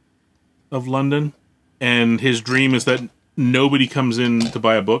of London? And his dream is that nobody comes in to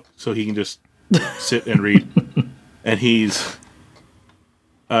buy a book, so he can just sit and read. And he's...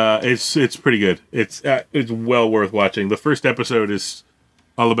 it's pretty good. It's well worth watching. The first episode is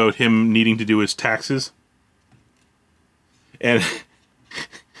all about him needing to do his taxes, and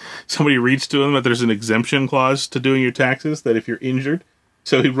somebody reads to him that there's an exemption clause to doing your taxes. That if you're injured,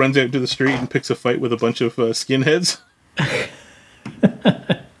 so he runs out to the street and picks a fight with a bunch of skinheads.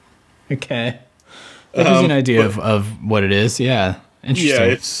 Okay, that gives you an idea of what it is. Yeah,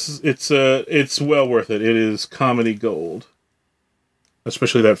 interesting. Yeah, it's well worth it. It is comedy gold.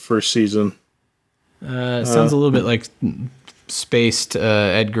 Especially that first season. Sounds a little bit like spaced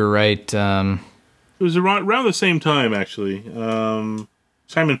Edgar Wright. It was around the same time, actually.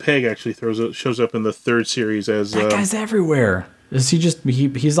 Simon Pegg actually shows up in the third series as... That guy's everywhere. Is he just...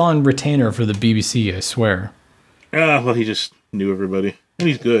 He's on retainer for the BBC, I swear. Well, he just knew everybody. And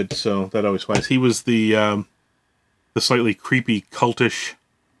he's good, so that always flies. He was the slightly creepy, cultish...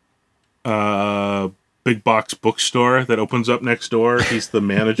 big box bookstore that opens up next door. He's the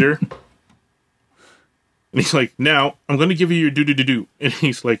manager. And he's like, now, I'm going to give you your do-do-do-do. And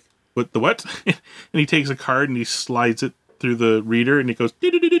he's like, what, the what? And he takes a card and he slides it through the reader and he goes,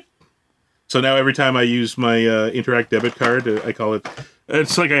 do-do-do-do. So now every time I use my Interact debit card, I call it,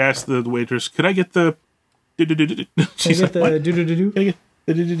 it's like I asked the waitress, could I get the do-do-do-do-do? She's like, what? Do-do-do-do? Can I get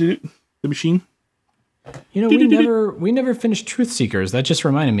the do-do-do-do? The machine? You know, we never finished Truth Seekers. That just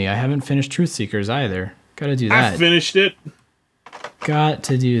reminded me. I haven't finished Truth Seekers either. Gotta do that. I finished it. Got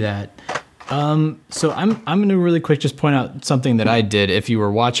to do that. So I'm gonna really quick just point out something that I did. If you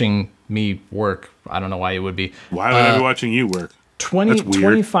were watching me work, I don't know why you would be. Why would I be watching you work?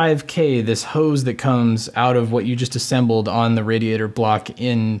 25K, this hose that comes out of what you just assembled on the radiator block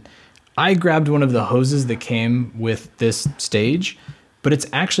in. I grabbed one of the hoses that came with this stage, but it's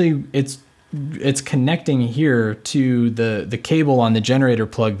actually it's connecting here to the cable on the generator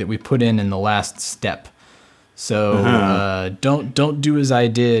plug that we put in the last step. So don't do as I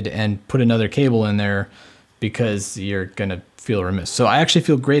did and put another cable in there. because you're going to feel remiss. So I actually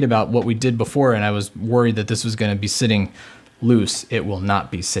feel great about what we did before, and I was worried that this was going to be sitting loose. It will not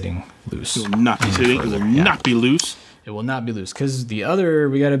be sitting loose. It will not be sitting. It will not be loose. It will not be loose because the other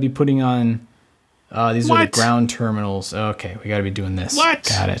we got to be putting on. These are the ground terminals. Okay, we got to be doing this. What?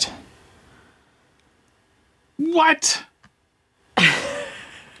 Got it. What?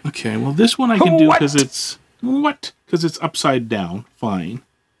 Okay, well this one I can do because it's because it's upside down. Fine.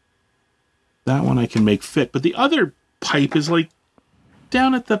 That one I can make fit, but the other pipe is like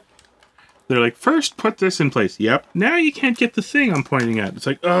down at the. They're like, first put this in place. Yep. Now you can't get the thing I'm pointing at. It's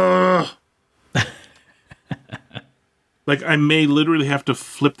like, ugh. Like I may literally have to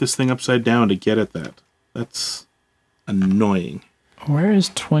flip this thing upside down to get at that. That's annoying. Where is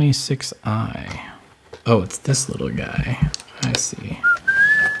 26i? Oh, it's this little guy. I see.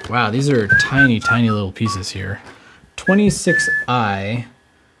 Wow, these are tiny, tiny little pieces here. 26i,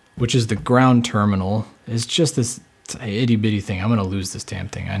 which is the ground terminal, is just this itty bitty thing. I'm gonna lose this damn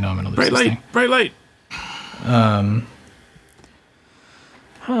thing. I know I'm gonna lose this thing. Bright light.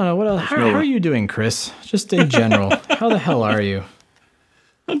 I don't know, what else? How are you doing, Chris? Just in general. How the hell are you?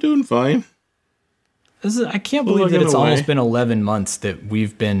 I'm doing fine. I can't believe that it's almost been 11 months that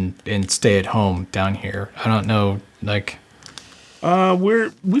we've been in stay at home down here. I don't know, like.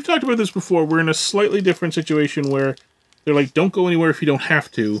 We've talked about this before. We're in a slightly different situation where they're like, don't go anywhere if you don't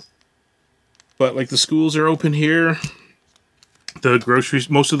have to. But like the schools are open here. The groceries,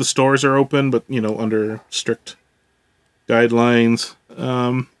 most of the stores are open, but you know, under strict guidelines.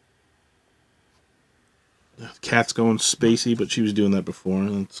 The cat's going spacey, but she was doing that before,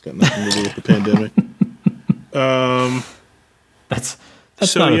 and it's got nothing to do with the pandemic. That's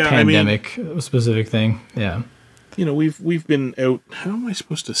not a pandemic specific thing. Yeah. You know, we've been out. How am I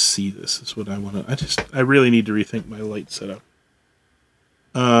supposed to see this? Is what I want to. I really need to rethink my light setup.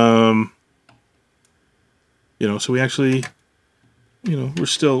 You know, so we actually, you know,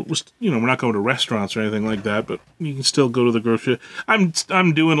 we're not going to restaurants or anything like that, but you can still go to the grocery.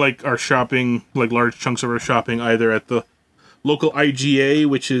 I'm doing like our shopping, like large chunks of our shopping, either at the local IGA,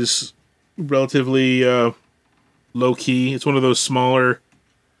 which is relatively low key. It's one of those smaller,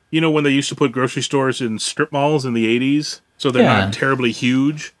 you know, when they used to put grocery stores in strip malls in the 80s, so they're not terribly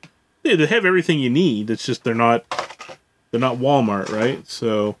huge. They have everything you need. It's just they're not Walmart, right?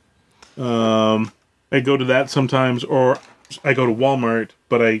 So I go to that sometimes, or I go to Walmart,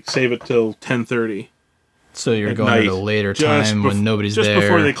 but I save it till 10:30. So you're going at a later time when nobody's there. Just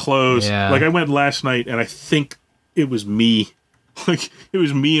before they close. Yeah. Like I went last night, and I think it was me. Like it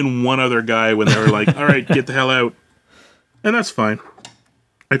was me and one other guy when they were like, "All right, get the hell out," and that's fine.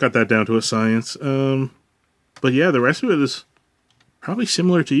 I got that down to a science. But yeah, the rest of it is probably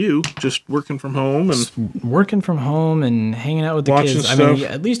similar to you, just working from home and hanging out with the kids. Stuff. I mean,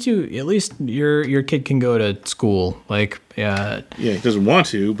 at least your kid can go to school. Like, yeah, he doesn't want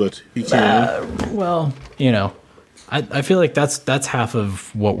to, but he can. Well, you know, I feel like that's half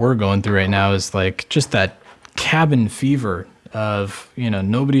of what we're going through right now is like just that cabin fever of, you know,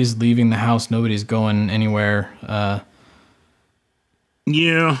 nobody's leaving the house, nobody's going anywhere.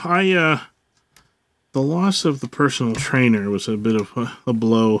 Yeah, the loss of the personal trainer was a bit of a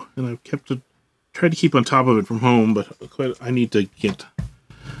blow, and I've tried to keep on top of it from home, but I need to get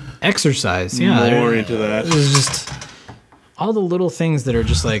exercise. More into that. It's just all the little things that are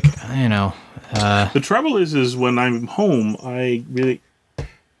just like, you know. The trouble is when I'm home, I really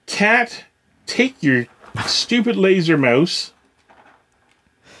Cat, take your stupid laser mouse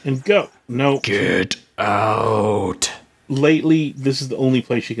and go. No, get out. Lately, this is the only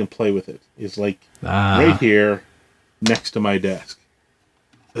place you can play with it. Is like right here, next to my desk.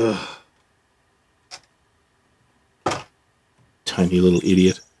 Ugh. Tiny little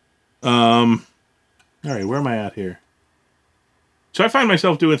idiot. All right, where am I at here? So I find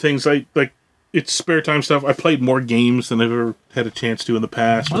myself doing things like it's spare time stuff. I played more games than I've ever had a chance to in the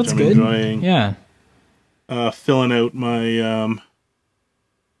past, which I'm good. enjoying. Yeah. Filling out my,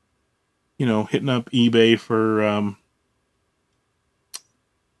 hitting up eBay for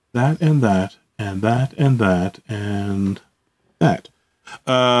that and that and that and that and that.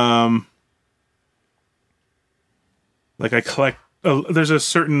 Like I collect. There's a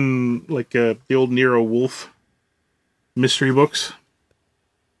certain the old Nero Wolfe mystery books.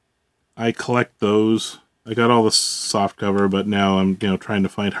 I collect those. I got all the soft cover, but now I'm trying to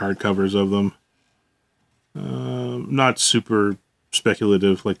find hardcovers of them. Not super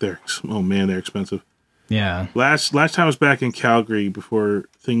speculative. Like they're expensive. Yeah. Last time I was back in Calgary before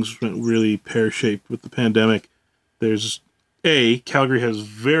things went really pear-shaped with the pandemic. Calgary has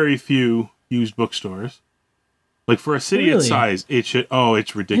very few used bookstores. Like for a city its size, it's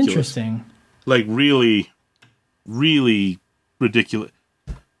ridiculous. Interesting. Like really, really ridiculous.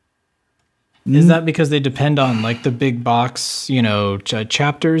 Is that because they depend on like the big box,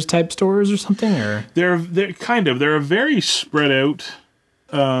 chapters type stores or something? Or They're they're a very spread out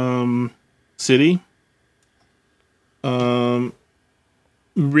city.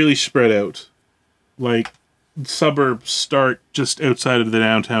 Really spread out. Like suburbs start just outside of the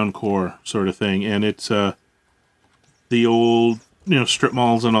downtown core sort of thing, and it's the old strip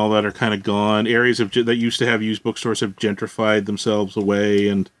malls and all that are kind of gone. Areas that used to have used bookstores have gentrified themselves away,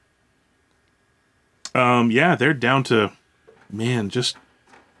 and they're down to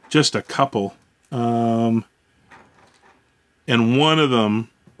just a couple. And one of them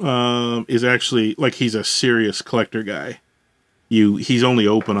is actually like he's a serious collector guy. He's only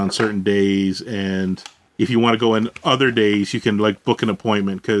open on certain days, and if you want to go in other days, you can like book an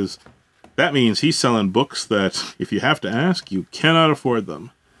appointment, because that means he's selling books that if you have to ask, you cannot afford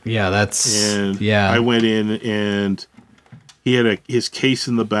them. Yeah, I went in and he had his case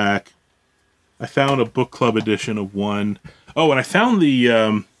in the back. I found a book club edition of one. Oh, and I found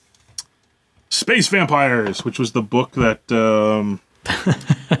the Space Vampires, which was the book that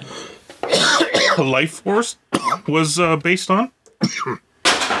Life Force was based on.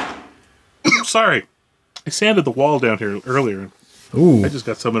 Sorry. I sanded the wall down here earlier. Ooh, I just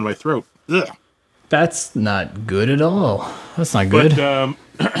got some in my throat. Ugh. That's not good at all. That's not good. But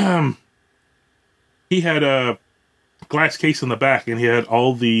he had a glass case in the back, and he had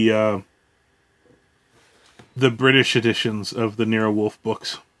all the British editions of the Nero Wolfe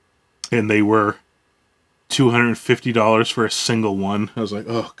books, and they were $250 for a single one. I was like,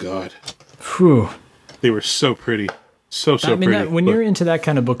 oh god. Whew. They were so pretty. So pretty. When you're into that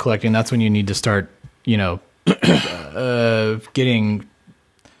kind of book collecting, that's when you need to start, getting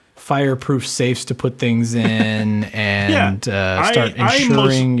fireproof safes to put things in, and start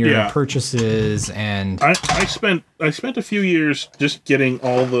insuring your purchases. And I spent a few years just getting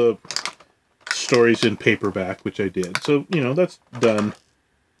all the stories in paperback, which I did. So, that's done.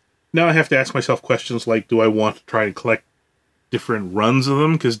 Now I have to ask myself questions like, do I want to try and collect different runs of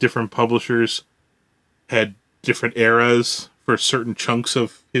them? Because different publishers had different eras for certain chunks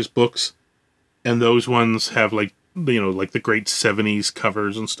of his books, and those ones have like the great 70s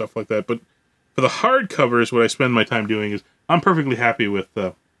covers and stuff like that. But for the hard covers, what I spend my time doing is I'm perfectly happy with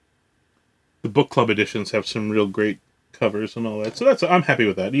the book club editions have some real great covers and all that. So I'm happy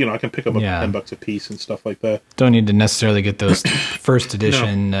with that. I can pick them up for $10 a piece and stuff like that. Don't need to necessarily get those first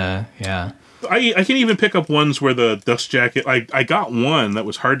edition. No. I can even pick up ones where the dust jacket. I got one that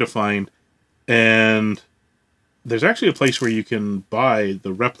was hard to find, and there's actually a place where you can buy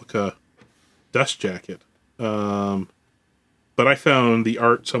the replica dust jacket. But I found the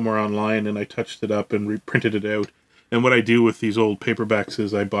art somewhere online, and I touched it up and reprinted it out. And what I do with these old paperbacks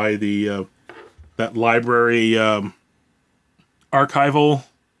is I buy the that library archival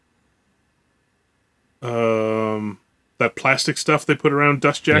that plastic stuff they put around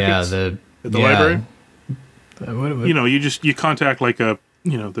dust jackets at the library. You contact like a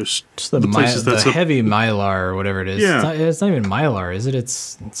there's just the places that's heavy mylar or whatever it is. Yeah. It's not even mylar, is it?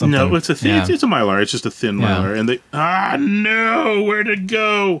 It's something. No, it's a thin. It's a mylar. It's just a thin mylar, and no, where'd it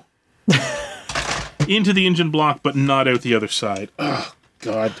go? Into the engine block, but not out the other side. Oh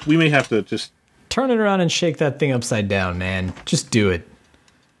God, we may have to just turn it around and shake that thing upside down, man. Just do it.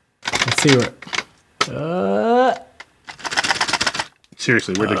 Let's see where.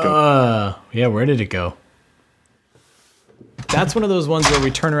 Seriously, where'd it go? Where did it go? That's one of those ones where we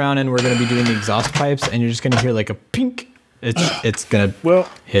turn around and we're going to be doing the exhaust pipes, and you're just going to hear like a pink. It's going to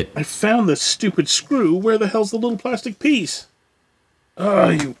hit. I found this stupid screw. Where the hell's the little plastic piece?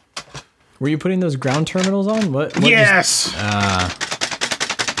 Were you putting those ground terminals on? What yes.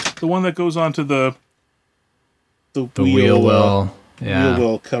 The one that goes onto the wheel well. Wheel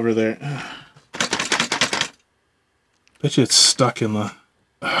well cover there. Bet you it's stuck in the.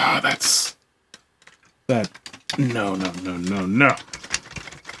 That's that. No.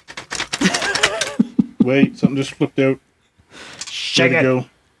 Wait, something just flipped out. Shake it. Go.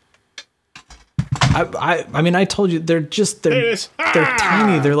 I mean, I told you they're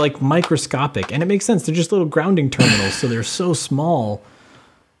tiny. They're like microscopic, and it makes sense. They're just little grounding terminals, so they're so small.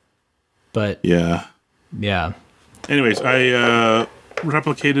 But yeah. Anyways, I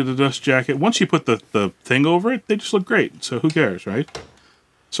replicated a dust jacket. Once you put the thing over it, they just look great. So who cares, right?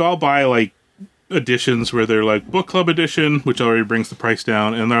 So I'll buy like editions where they're like book club edition, which already brings the price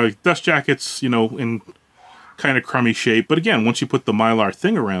down, and they're like dust jackets, in kind of crummy shape. But again, once you put the mylar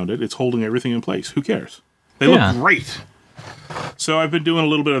thing around it, it's holding everything in place. Who cares? They look great. So I've been doing a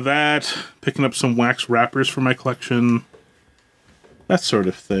little bit of that, picking up some wax wrappers for my collection. that sort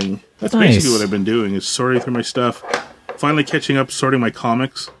of thing. That's Nice. basically what I've been doing, is sorting through my stuff. Finally catching up, sorting my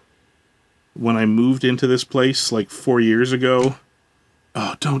comics. When I moved into this place like 4 years ago,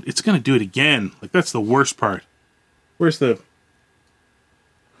 it's gonna do it again. Like, that's the worst part. Where's the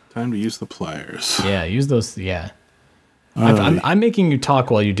time to use the pliers? Yeah, use those. Yeah. I'm making you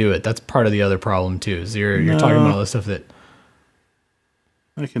talk while you do it. That's part of the other problem too. Is you're talking about all the stuff that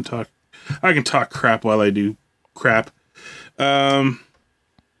I can talk crap while I do crap. Kind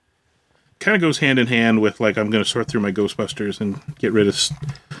of goes hand in hand with, like, I'm going to sort through my Ghostbusters and get rid of.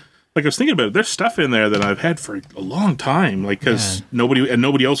 Like, I was thinking about it. There's stuff in there that I've had for a long time, like, because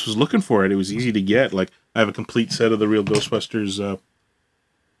nobody else was looking for it. It was easy to get. Like, I have a complete set of the real Ghostbusters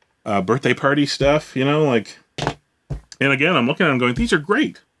birthday party stuff. You know, like. And again, I'm looking at them going, these are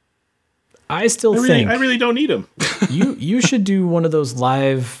great. I really don't need them. you should do one of those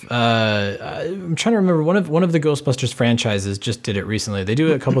live. I'm trying to remember one of the Ghostbusters franchises just did it recently. They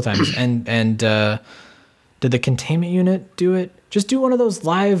do it a couple times, and did the Containment Unit do it? Just do one of those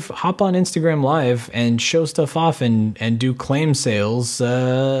live. Hop on Instagram Live and show stuff off and do claim sales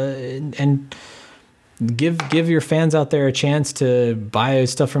and give your fans out there a chance to buy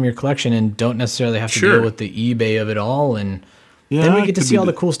stuff from your collection and don't necessarily have to deal with the eBay of it all. And then we get to see all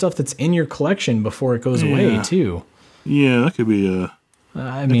the cool stuff that's in your collection before it goes away too. Yeah, that could be a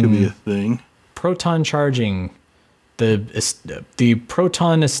thing. Proton charging, the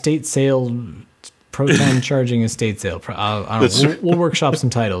Proton estate sale, Proton charging estate sale. I don't know. We'll workshop some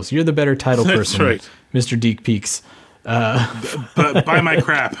titles. You're the better title person, right. Mr. Deke Peaks. But buy my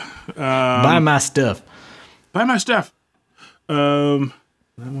crap. Buy my stuff. Buy my stuff. That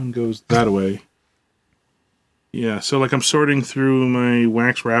one goes that way. Yeah, so like I'm sorting through my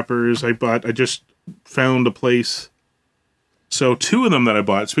wax wrappers. I just found a place. So 2 of them that I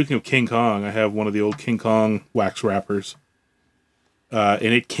bought, speaking of King Kong, I have one of the old King Kong wax wrappers. And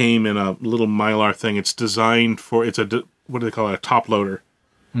it came in a little Mylar thing. It's designed for, what do they call it? A top loader.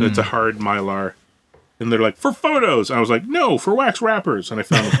 It's a hard Mylar. And they're like, for photos. I was like, no, for wax wrappers. And I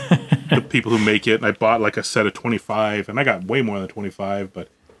found the people who make it. And I bought like a set of 25. And I got way more than 25. But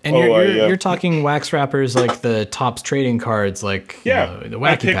and you're talking wax wrappers like the Topps trading cards, like the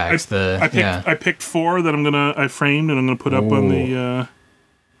wacky packs. I picked 4 that I framed and I'm gonna put up on the.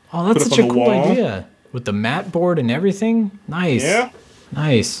 Oh, that's such a cool idea with the mat board and everything. Nice. Yeah.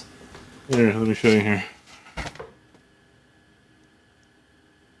 Nice. Here, let me show you here.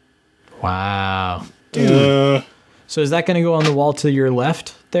 Wow. Dude. So is that going to go on the wall to your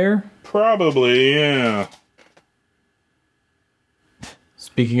left there? Probably, yeah.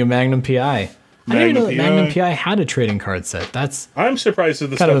 Speaking of Magnum PI. I didn't even know that Magnum PI had a trading card set. I'm surprised at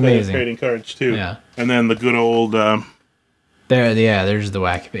the stuff that has trading cards too. Yeah. And then the good old there's the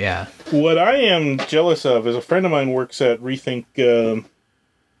wacky, yeah. What I am jealous of is a friend of mine works at Rethink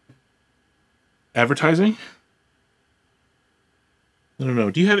Advertising. I don't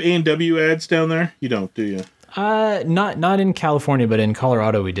know. Do you have A&W ads down there? You don't, do you? Not in California, but in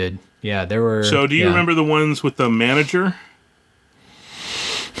Colorado we did. Yeah, there were. So do you remember the ones with the manager?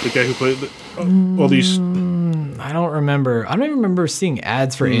 The guy who played all these. I don't remember. I don't even remember seeing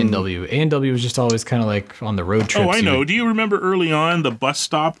ads for A&W. A&W was just always kind of like on the road trips. Oh, I know. Do you remember early on the bus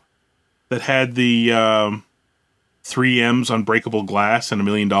stop that had the 3M's unbreakable glass and $1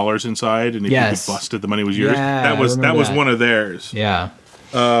 million inside, and if you could bust it, the money was yours? Yeah, that was one of theirs. Yeah.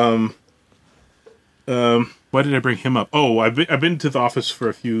 Why did I bring him up? Oh, I've been to the office for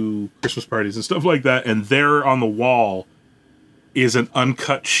a few Christmas parties and stuff like that, and there on the wall is an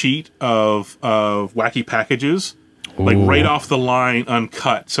uncut sheet of wacky packages, like right off the line,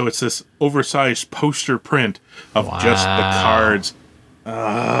 uncut. So it's this oversized poster print of just the cards.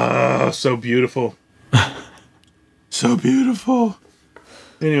 So beautiful. So beautiful.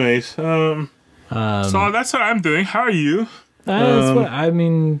 Anyways, so that's what I'm doing. How are you? I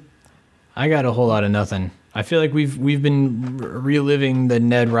got a whole lot of nothing. I feel like we've been reliving the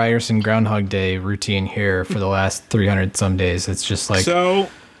Ned Ryerson Groundhog Day routine here for the last 300 some days. It's just like, so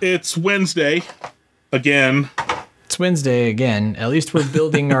it's Wednesday again. It's Wednesday again. At least we're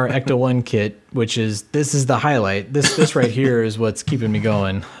building our Ecto 1 kit, this is the highlight. This right here is what's keeping me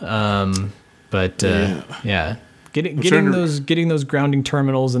going. Getting those grounding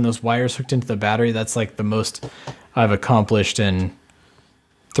terminals and those wires hooked into the battery, that's like the most I've accomplished in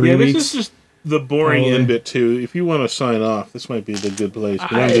 3 weeks. This is just the boring end bit too. If you want to sign off, this might be the good place.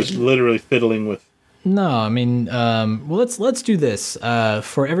 But I'm just literally fiddling with. No, I mean, let's do this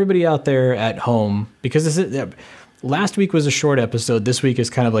for everybody out there at home, because last week was a short episode. This week is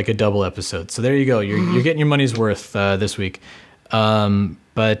kind of like a double episode. So there you go. You're getting your money's worth this week.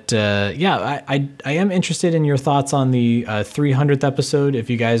 But yeah, I am interested in your thoughts on the 300th episode. If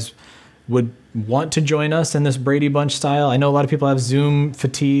you guys would want to join us in this Brady Bunch style. I know a lot of people have Zoom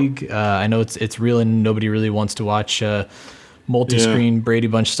fatigue. I know it's real and nobody really wants to watch multi-screen Brady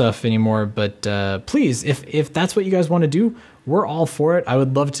Bunch stuff anymore. But please, if that's what you guys want to do, we're all for it. I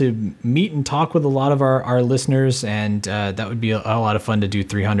would love to meet and talk with a lot of our listeners, and that would be a lot of fun to do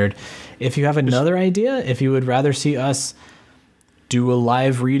 300. If you have another idea, if you would rather see us do a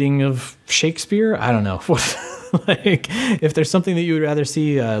live reading of Shakespeare, I don't know. Like, if there's something that you would rather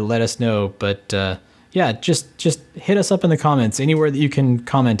see, let us know. But yeah, just hit us up in the comments. Anywhere that you can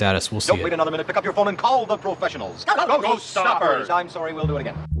comment at us, we'll see it. Don't wait another minute. Pick up your phone and call the professionals. Go Stoppers! I'm sorry, we'll do it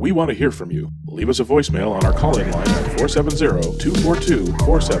again. We want to hear from you. Leave us a voicemail on our call-in line at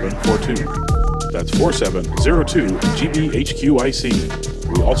 470-242-4742. That's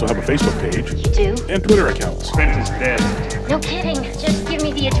 4702-GBHQIC. We also have a Facebook page. You do? And Twitter accounts. Brent is dead. No kidding. Just give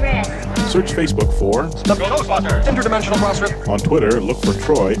me the address. Search Facebook for The Ghostbusters Interdimensional Crossrip. On Twitter, look for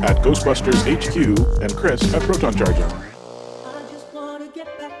Troy at Ghostbusters HQ and Chris at Proton Charger.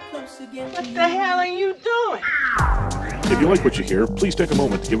 What the hell are you doing? If you like what you hear, please take a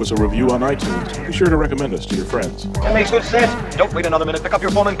moment to give us a review on iTunes. Be sure to recommend us to your friends. That makes good sense. Don't wait another minute. Pick up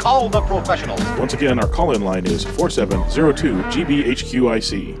your phone and call the professionals. Once again, our call-in line is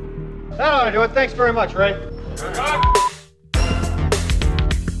 4702-GBHQIC. That ought to do it. Thanks very much, Ray.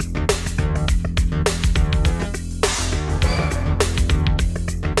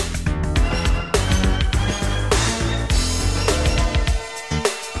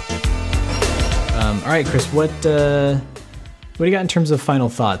 All right, Chris, what do you got in terms of final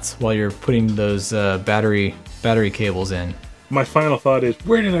thoughts while you're putting those battery cables in? My final thought is,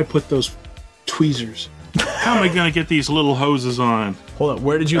 where did I put those tweezers? How am I going to get these little hoses on? Hold on,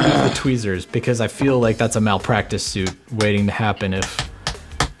 where did you leave the tweezers? Because I feel like that's a malpractice suit waiting to happen if...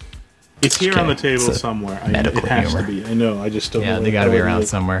 It's here on the table It's a somewhere. medical it has humor. to be. I know, I just don't know. Yeah, they got to be around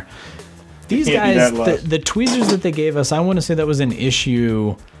somewhere. These guys, the tweezers that they gave us, I want to say that was in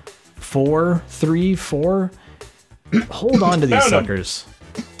issue 4. Hold on to these suckers.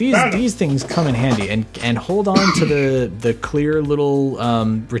 These things come in handy, and hold on to the clear little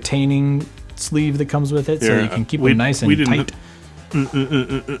retaining sleeve that comes with it, so you can keep them nice and tight.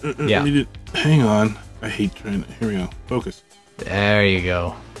 Yeah. Hang on. I hate trying to... Here we go. Focus. There you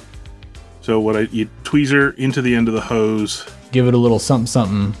go. So you tweezer into the end of the hose. Give it a little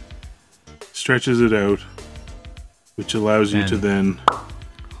something. Stretches it out, which allows you to then...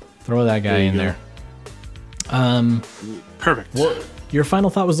 Throw that guy in there. Perfect. Well, your final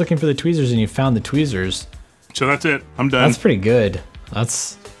thought was looking for the tweezers, and you found the tweezers. So that's it. I'm done. That's pretty good. I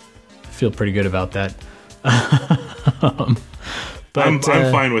feel pretty good about that. But I'm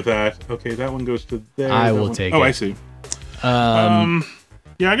fine with that. Okay, that one goes to there. I will take it. Oh, I see.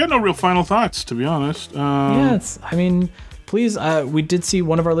 Yeah, I got no real final thoughts, to be honest. Yeah, please, we did see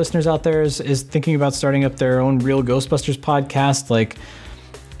one of our listeners out there is thinking about starting up their own Real Ghostbusters podcast. Like,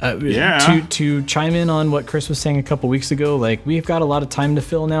 to chime in on what Chris was saying a couple weeks ago, like, we've got a lot of time to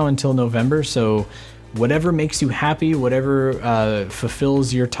fill now until November, so whatever makes you happy, whatever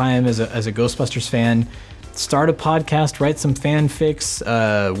fulfills your time as a Ghostbusters fan, start a podcast, write some fanfics,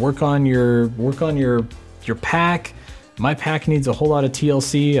 work on your pack. My pack needs a whole lot of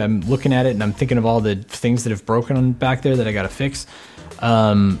TLC. I'm looking at it and I'm thinking of all the things that have broken back there that I got to fix.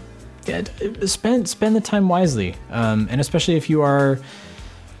 Spend the time wisely, and especially if you are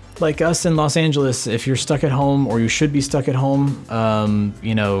like us in Los Angeles, if you're stuck at home, or you should be stuck at home,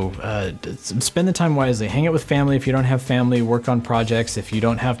 spend the time wisely. Hang out with family. If you don't have family, work on projects. If you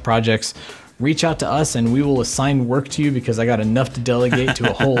don't have projects, reach out to us and we will assign work to you, because I got enough to delegate to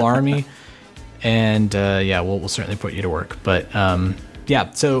a whole army. And we'll certainly put you to work. But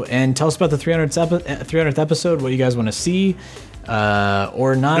so, and tell us about the 300th episode. What you guys want to see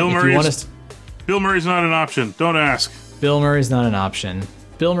or not. Bill Murray's not an option. Don't ask. Bill Murray's not an option.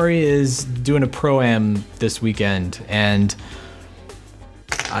 Bill Murray is doing a pro-am this weekend, and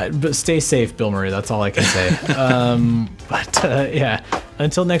but stay safe, Bill Murray. That's all I can say.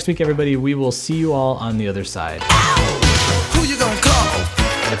 Until next week, everybody, we will see you all on the other side. Who you gonna call?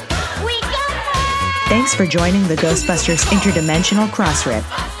 Thanks for joining the Ghostbusters Interdimensional Crossrip.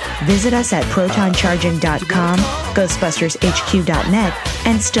 Visit us at protoncharging.com, ghostbustershq.net,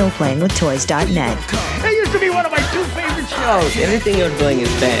 and stillplayingwithtoys.net. That used to be one of my two favorite shows. Anything you're doing is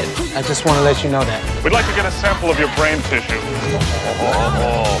bad. I just want to let you know that. We'd like to get a sample of your brain tissue.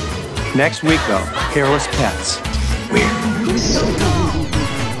 Next week, though, hairless pets. Weird.